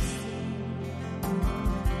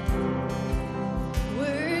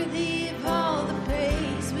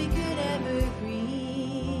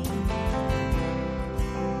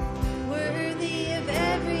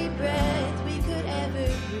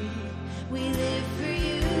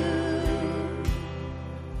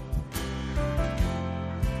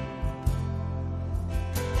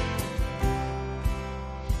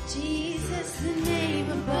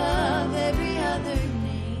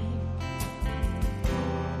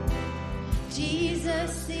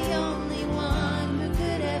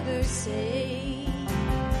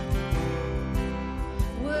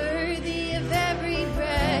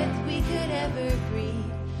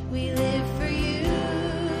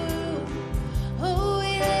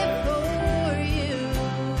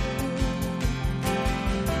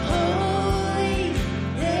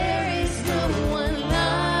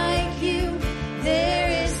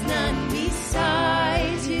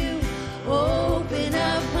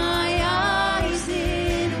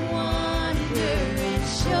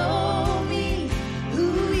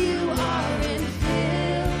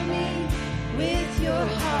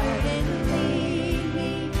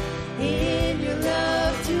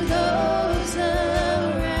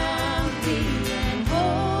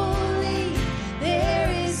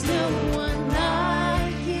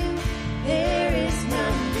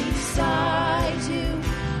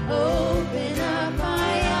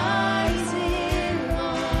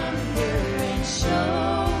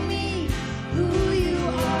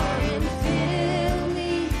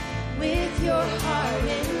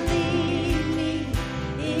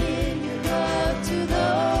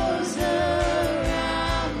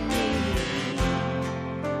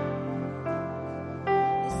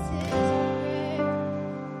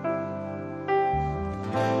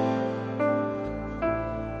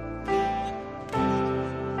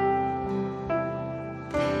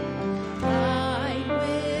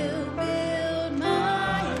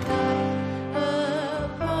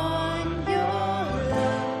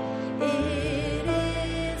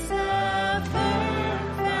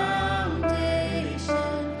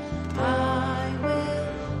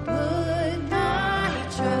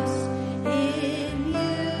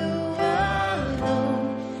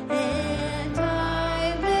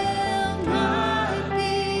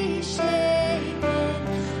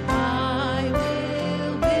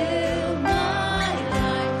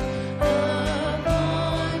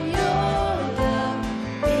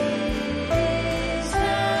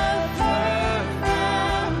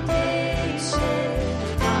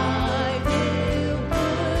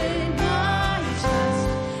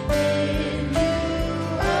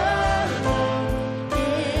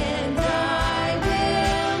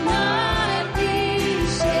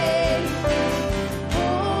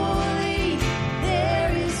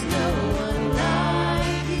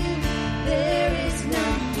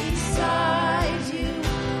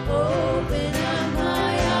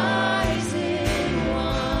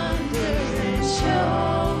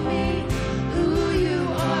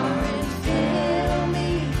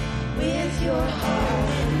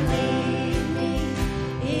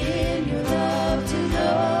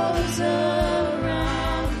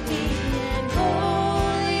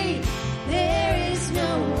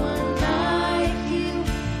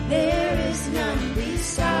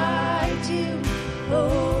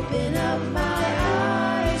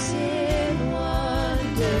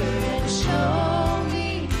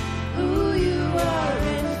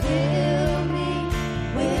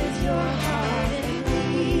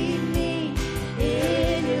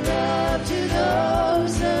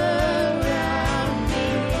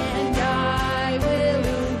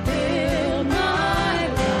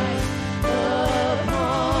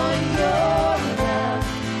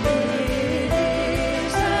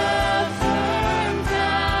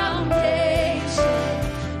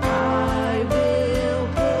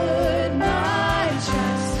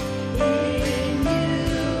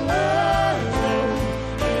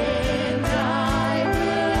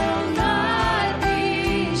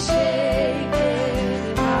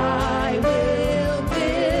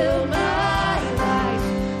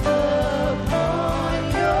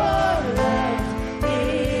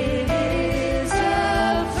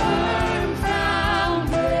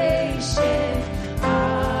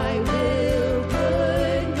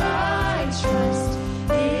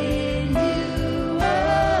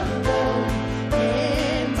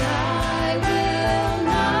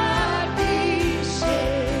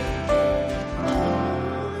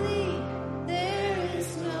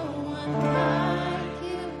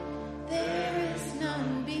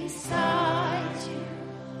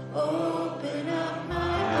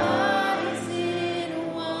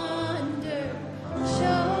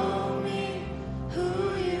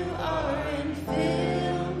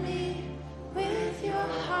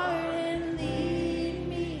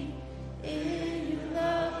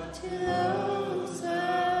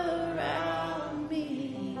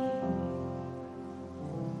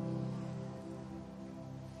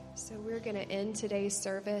going to end today's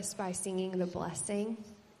service by singing The Blessing.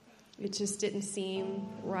 It just didn't seem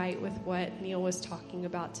right with what Neil was talking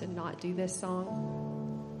about to not do this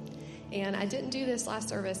song. And I didn't do this last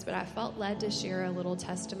service, but I felt led to share a little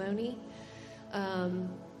testimony.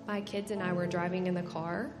 My kids and I were driving in the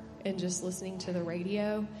car and just listening to the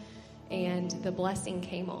radio, and The Blessing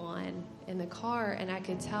came on in the car, and I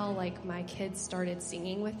could tell, like, my kids started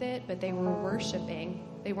singing with it, but they were worshiping.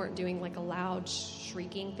 They weren't doing, like, a loud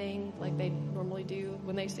shrieking thing like they normally do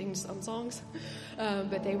when they sing some songs,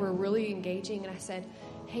 but they were really engaging, and I said,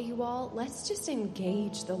 hey, you all, let's just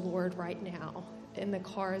engage the Lord right now in the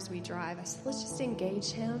car as we drive. I said, let's just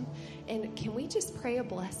engage him, and can we just pray a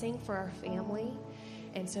blessing for our family?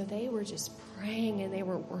 And so they were just praying, and they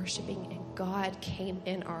were worshiping, and God came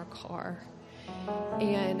in our car.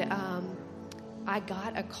 And I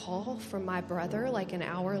got a call from my brother like an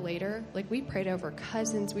hour later. Like, we prayed over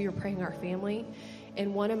cousins. We were praying our family.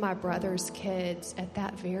 And one of my brother's kids at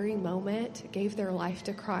that very moment gave their life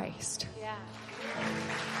to Christ. Yeah.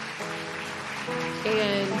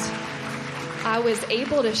 And I was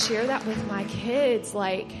able to share that with my kids.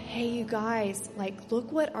 Like, hey, you guys, like,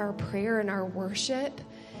 look what our prayer and our worship,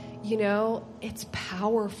 you know, it's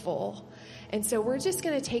powerful. And so we're just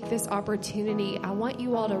going to take this opportunity. I want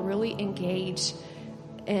you all to really engage.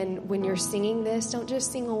 And when you're singing this, don't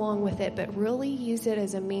just sing along with it, but really use it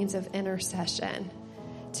as a means of intercession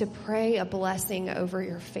to pray a blessing over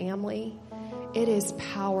your family. It is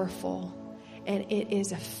powerful and it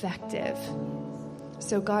is effective.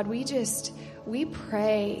 So God, we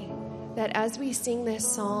pray that as we sing this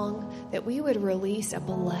song, that we would release a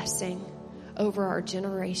blessing over our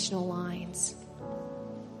generational lines.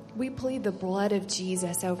 We plead the blood of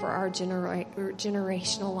Jesus over our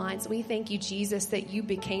generational lines. We thank you, Jesus, that you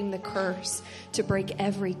became the curse to break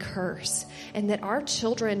every curse, and that our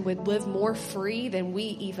children would live more free than we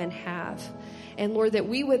even have. And Lord, that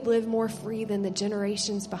we would live more free than the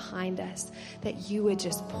generations behind us, that you would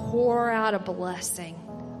just pour out a blessing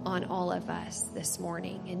on all of us this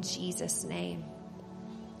morning. In Jesus' name.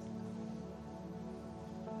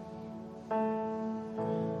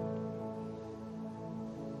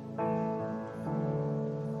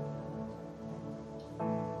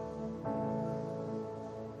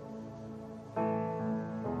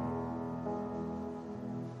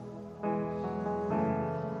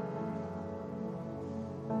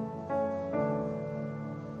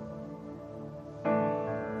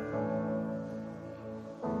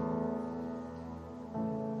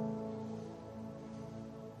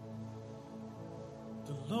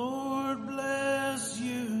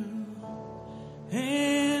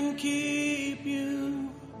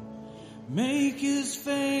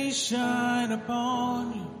 Shine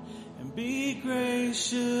upon you and be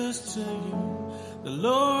gracious to you. The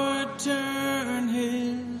Lord turn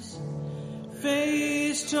his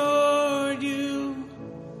face toward you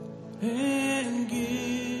and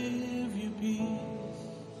give you peace.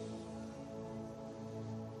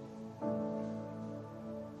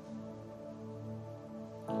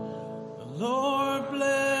 The Lord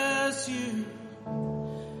bless you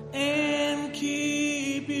and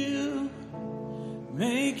keep you.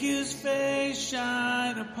 Make his face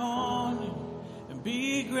shine upon you and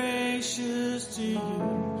be gracious to you.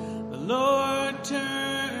 The Lord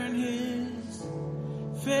turn his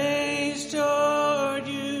face toward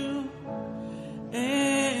you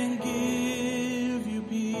and give you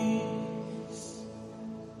peace.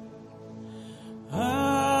 Amen.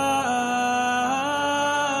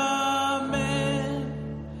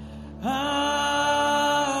 Amen.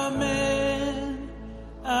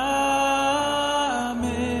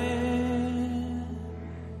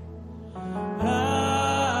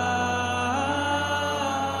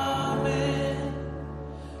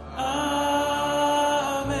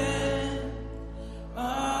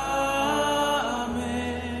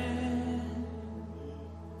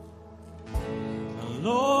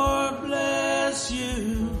 Lord bless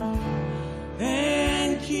you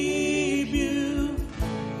and keep you.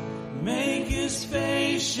 Make his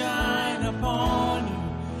face shine upon you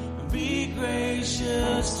and be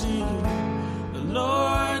gracious to you. The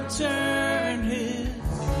Lord turn his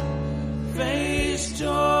face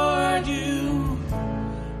toward you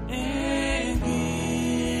and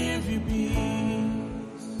give you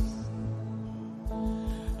peace.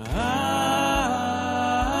 Amen.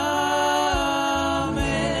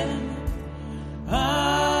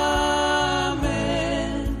 Amen.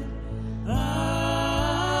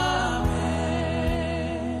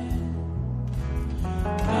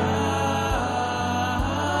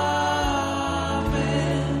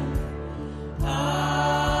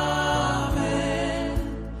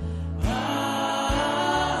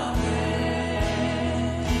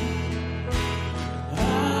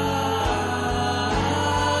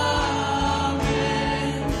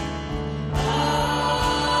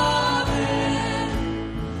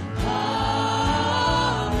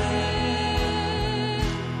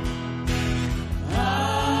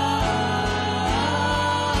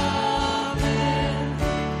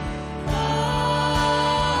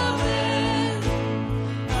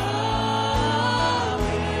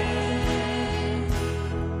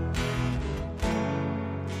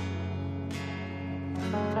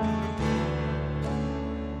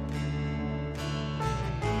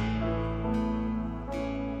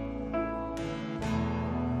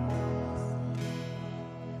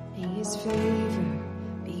 His favor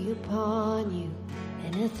be upon you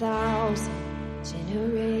and 1,000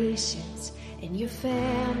 generations, and your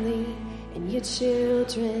family, and your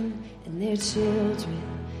children, and their children,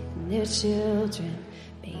 and their children.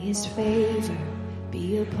 May His favor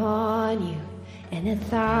be upon you and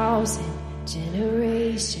 1,000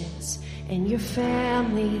 generations, and your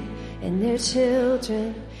family, and their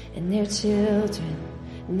children, and their children,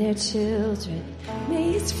 and their children.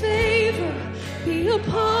 May His favor be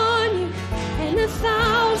upon you and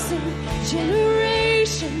 1,000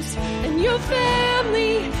 generations, and your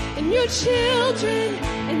family, and your children,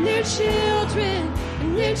 and their children,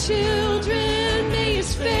 and their children. May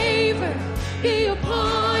His favor be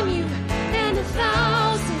upon you and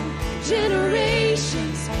 1,000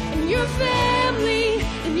 generations, and your family,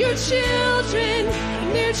 and your children,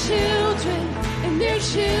 and their children, and their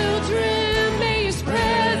children. May His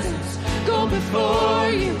presence go before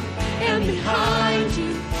you and behind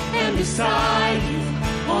you and beside you,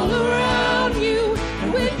 all around you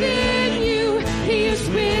and within you. He is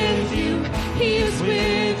with you. He is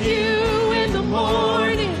with you in the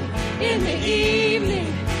morning, in the evening,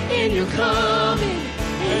 in your coming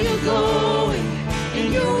and your going,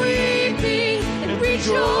 in your weeping and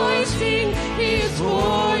rejoicing. He is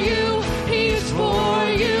for you. He is for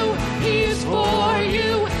you. He is for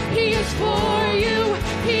you. He is for you.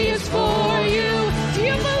 He is for you. Do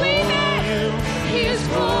you believe it? He is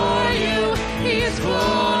for you. He is for you.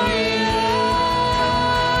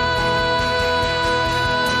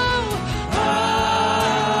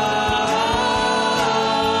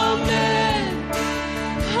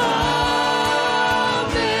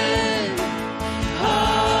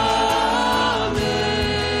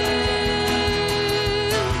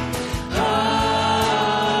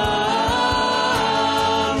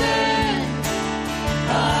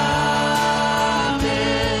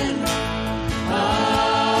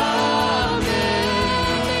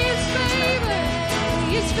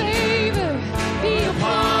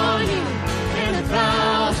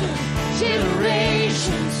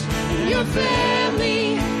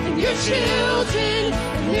 Family and your children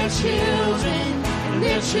and their children and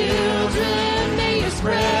their children. May His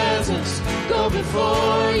presence go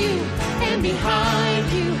before you and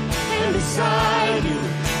behind you and beside you,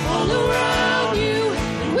 all around you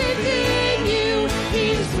and within you.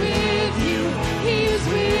 He is with you. He is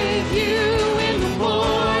with you in the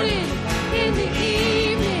morning, in the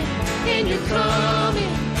evening, in your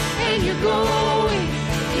coming and your going,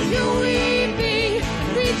 in your weeping,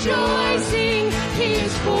 rejoicing. He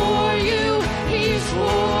is for you. He is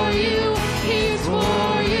for you. He is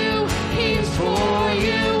for you. He is for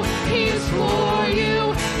you. He is for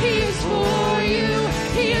you. He is for you.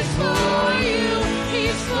 He is for you. He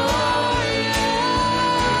is for you.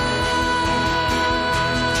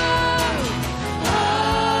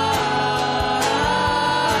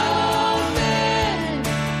 Amen.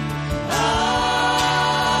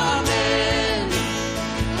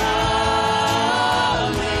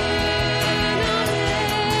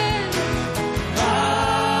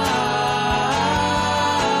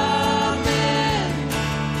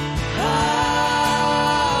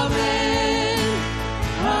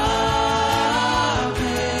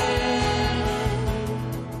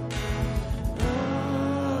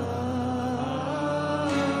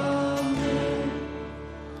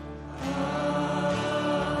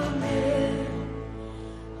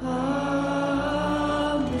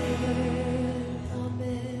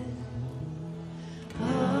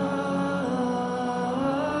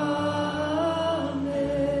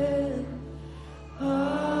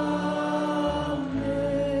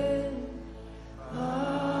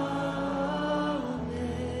 Amen.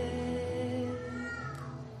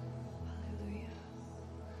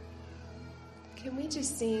 Can we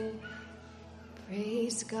just sing,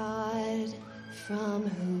 praise God, from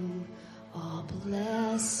whom all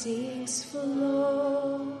blessings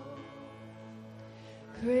flow.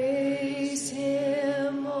 Praise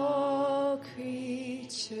Him, all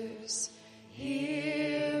creatures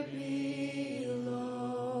here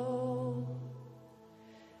below.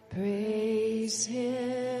 Praise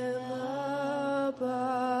Him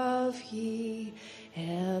above, ye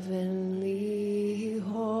heavenly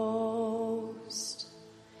host.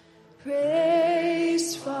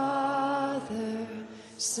 Praise Father,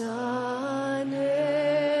 Son,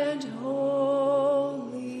 and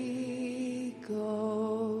Holy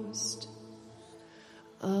Ghost.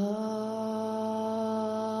 Amen.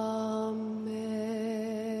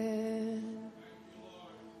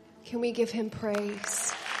 Can we give Him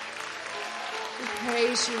praise? We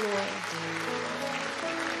praise you, Lord.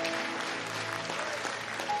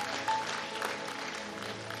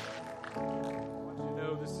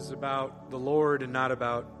 was about the Lord and not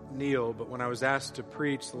about Neil, but when I was asked to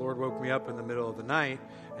preach, the Lord woke me up in the middle of the night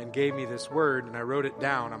and gave me this word, and I wrote it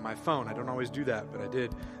down on my phone. I don't always do that, but I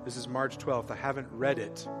did. This is March 12th. I haven't read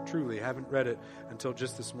it, truly, I haven't read it until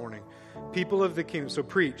just this morning. People of the kingdom, so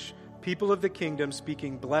preach. People of the kingdom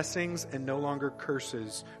speaking blessings and no longer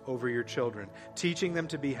curses over your children, teaching them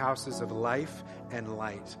to be houses of life and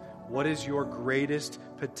light. What is your greatest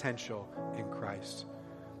potential in Christ?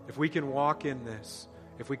 If we can walk in this,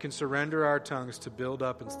 if we can surrender our tongues to build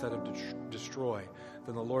up instead of destroy,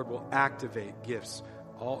 then the Lord will activate gifts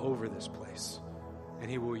all over this place.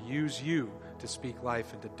 And He will use you to speak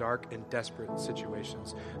life into dark and desperate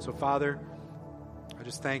situations. So, Father, I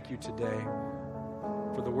just thank you today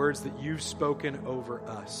for the words that you've spoken over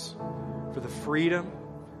us, for the freedom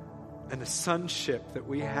and the sonship that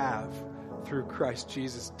we have through Christ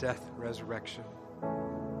Jesus' death and resurrection.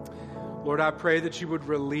 Lord, I pray that you would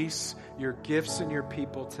release your gifts in your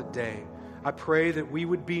people today. I pray that we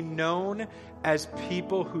would be known as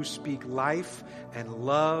people who speak life and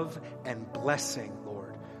love and blessing,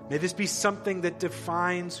 Lord. May this be something that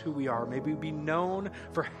defines who we are. May we be known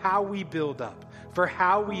for how we build up, for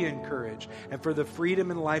how we encourage, and for the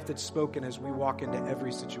freedom and life that's spoken as we walk into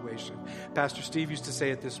every situation. Pastor Steve used to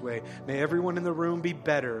say it this way: may everyone in the room be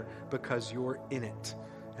better because you're in it.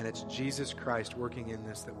 And it's Jesus Christ working in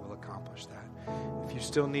this that will accomplish that. If you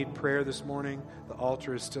still need prayer this morning, the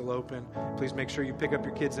altar is still open. Please make sure you pick up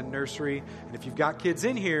your kids in nursery. And if you've got kids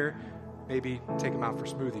in here, maybe take them out for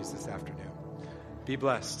smoothies this afternoon. Be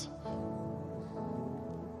blessed.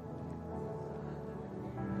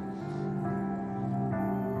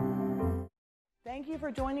 Thank you for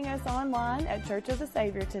joining us online at Church of the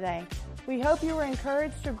Savior today. We hope you were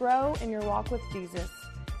encouraged to grow in your walk with Jesus.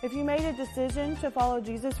 If you made a decision to follow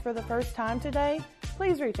Jesus for the first time today,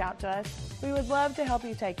 please reach out to us. We would love to help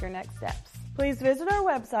you take your next steps. Please visit our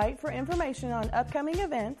website for information on upcoming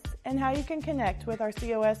events and how you can connect with our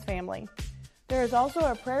COS family. There is also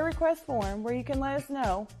a prayer request form where you can let us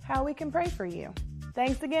know how we can pray for you.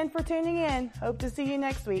 Thanks again for tuning in. Hope to see you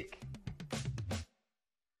next week.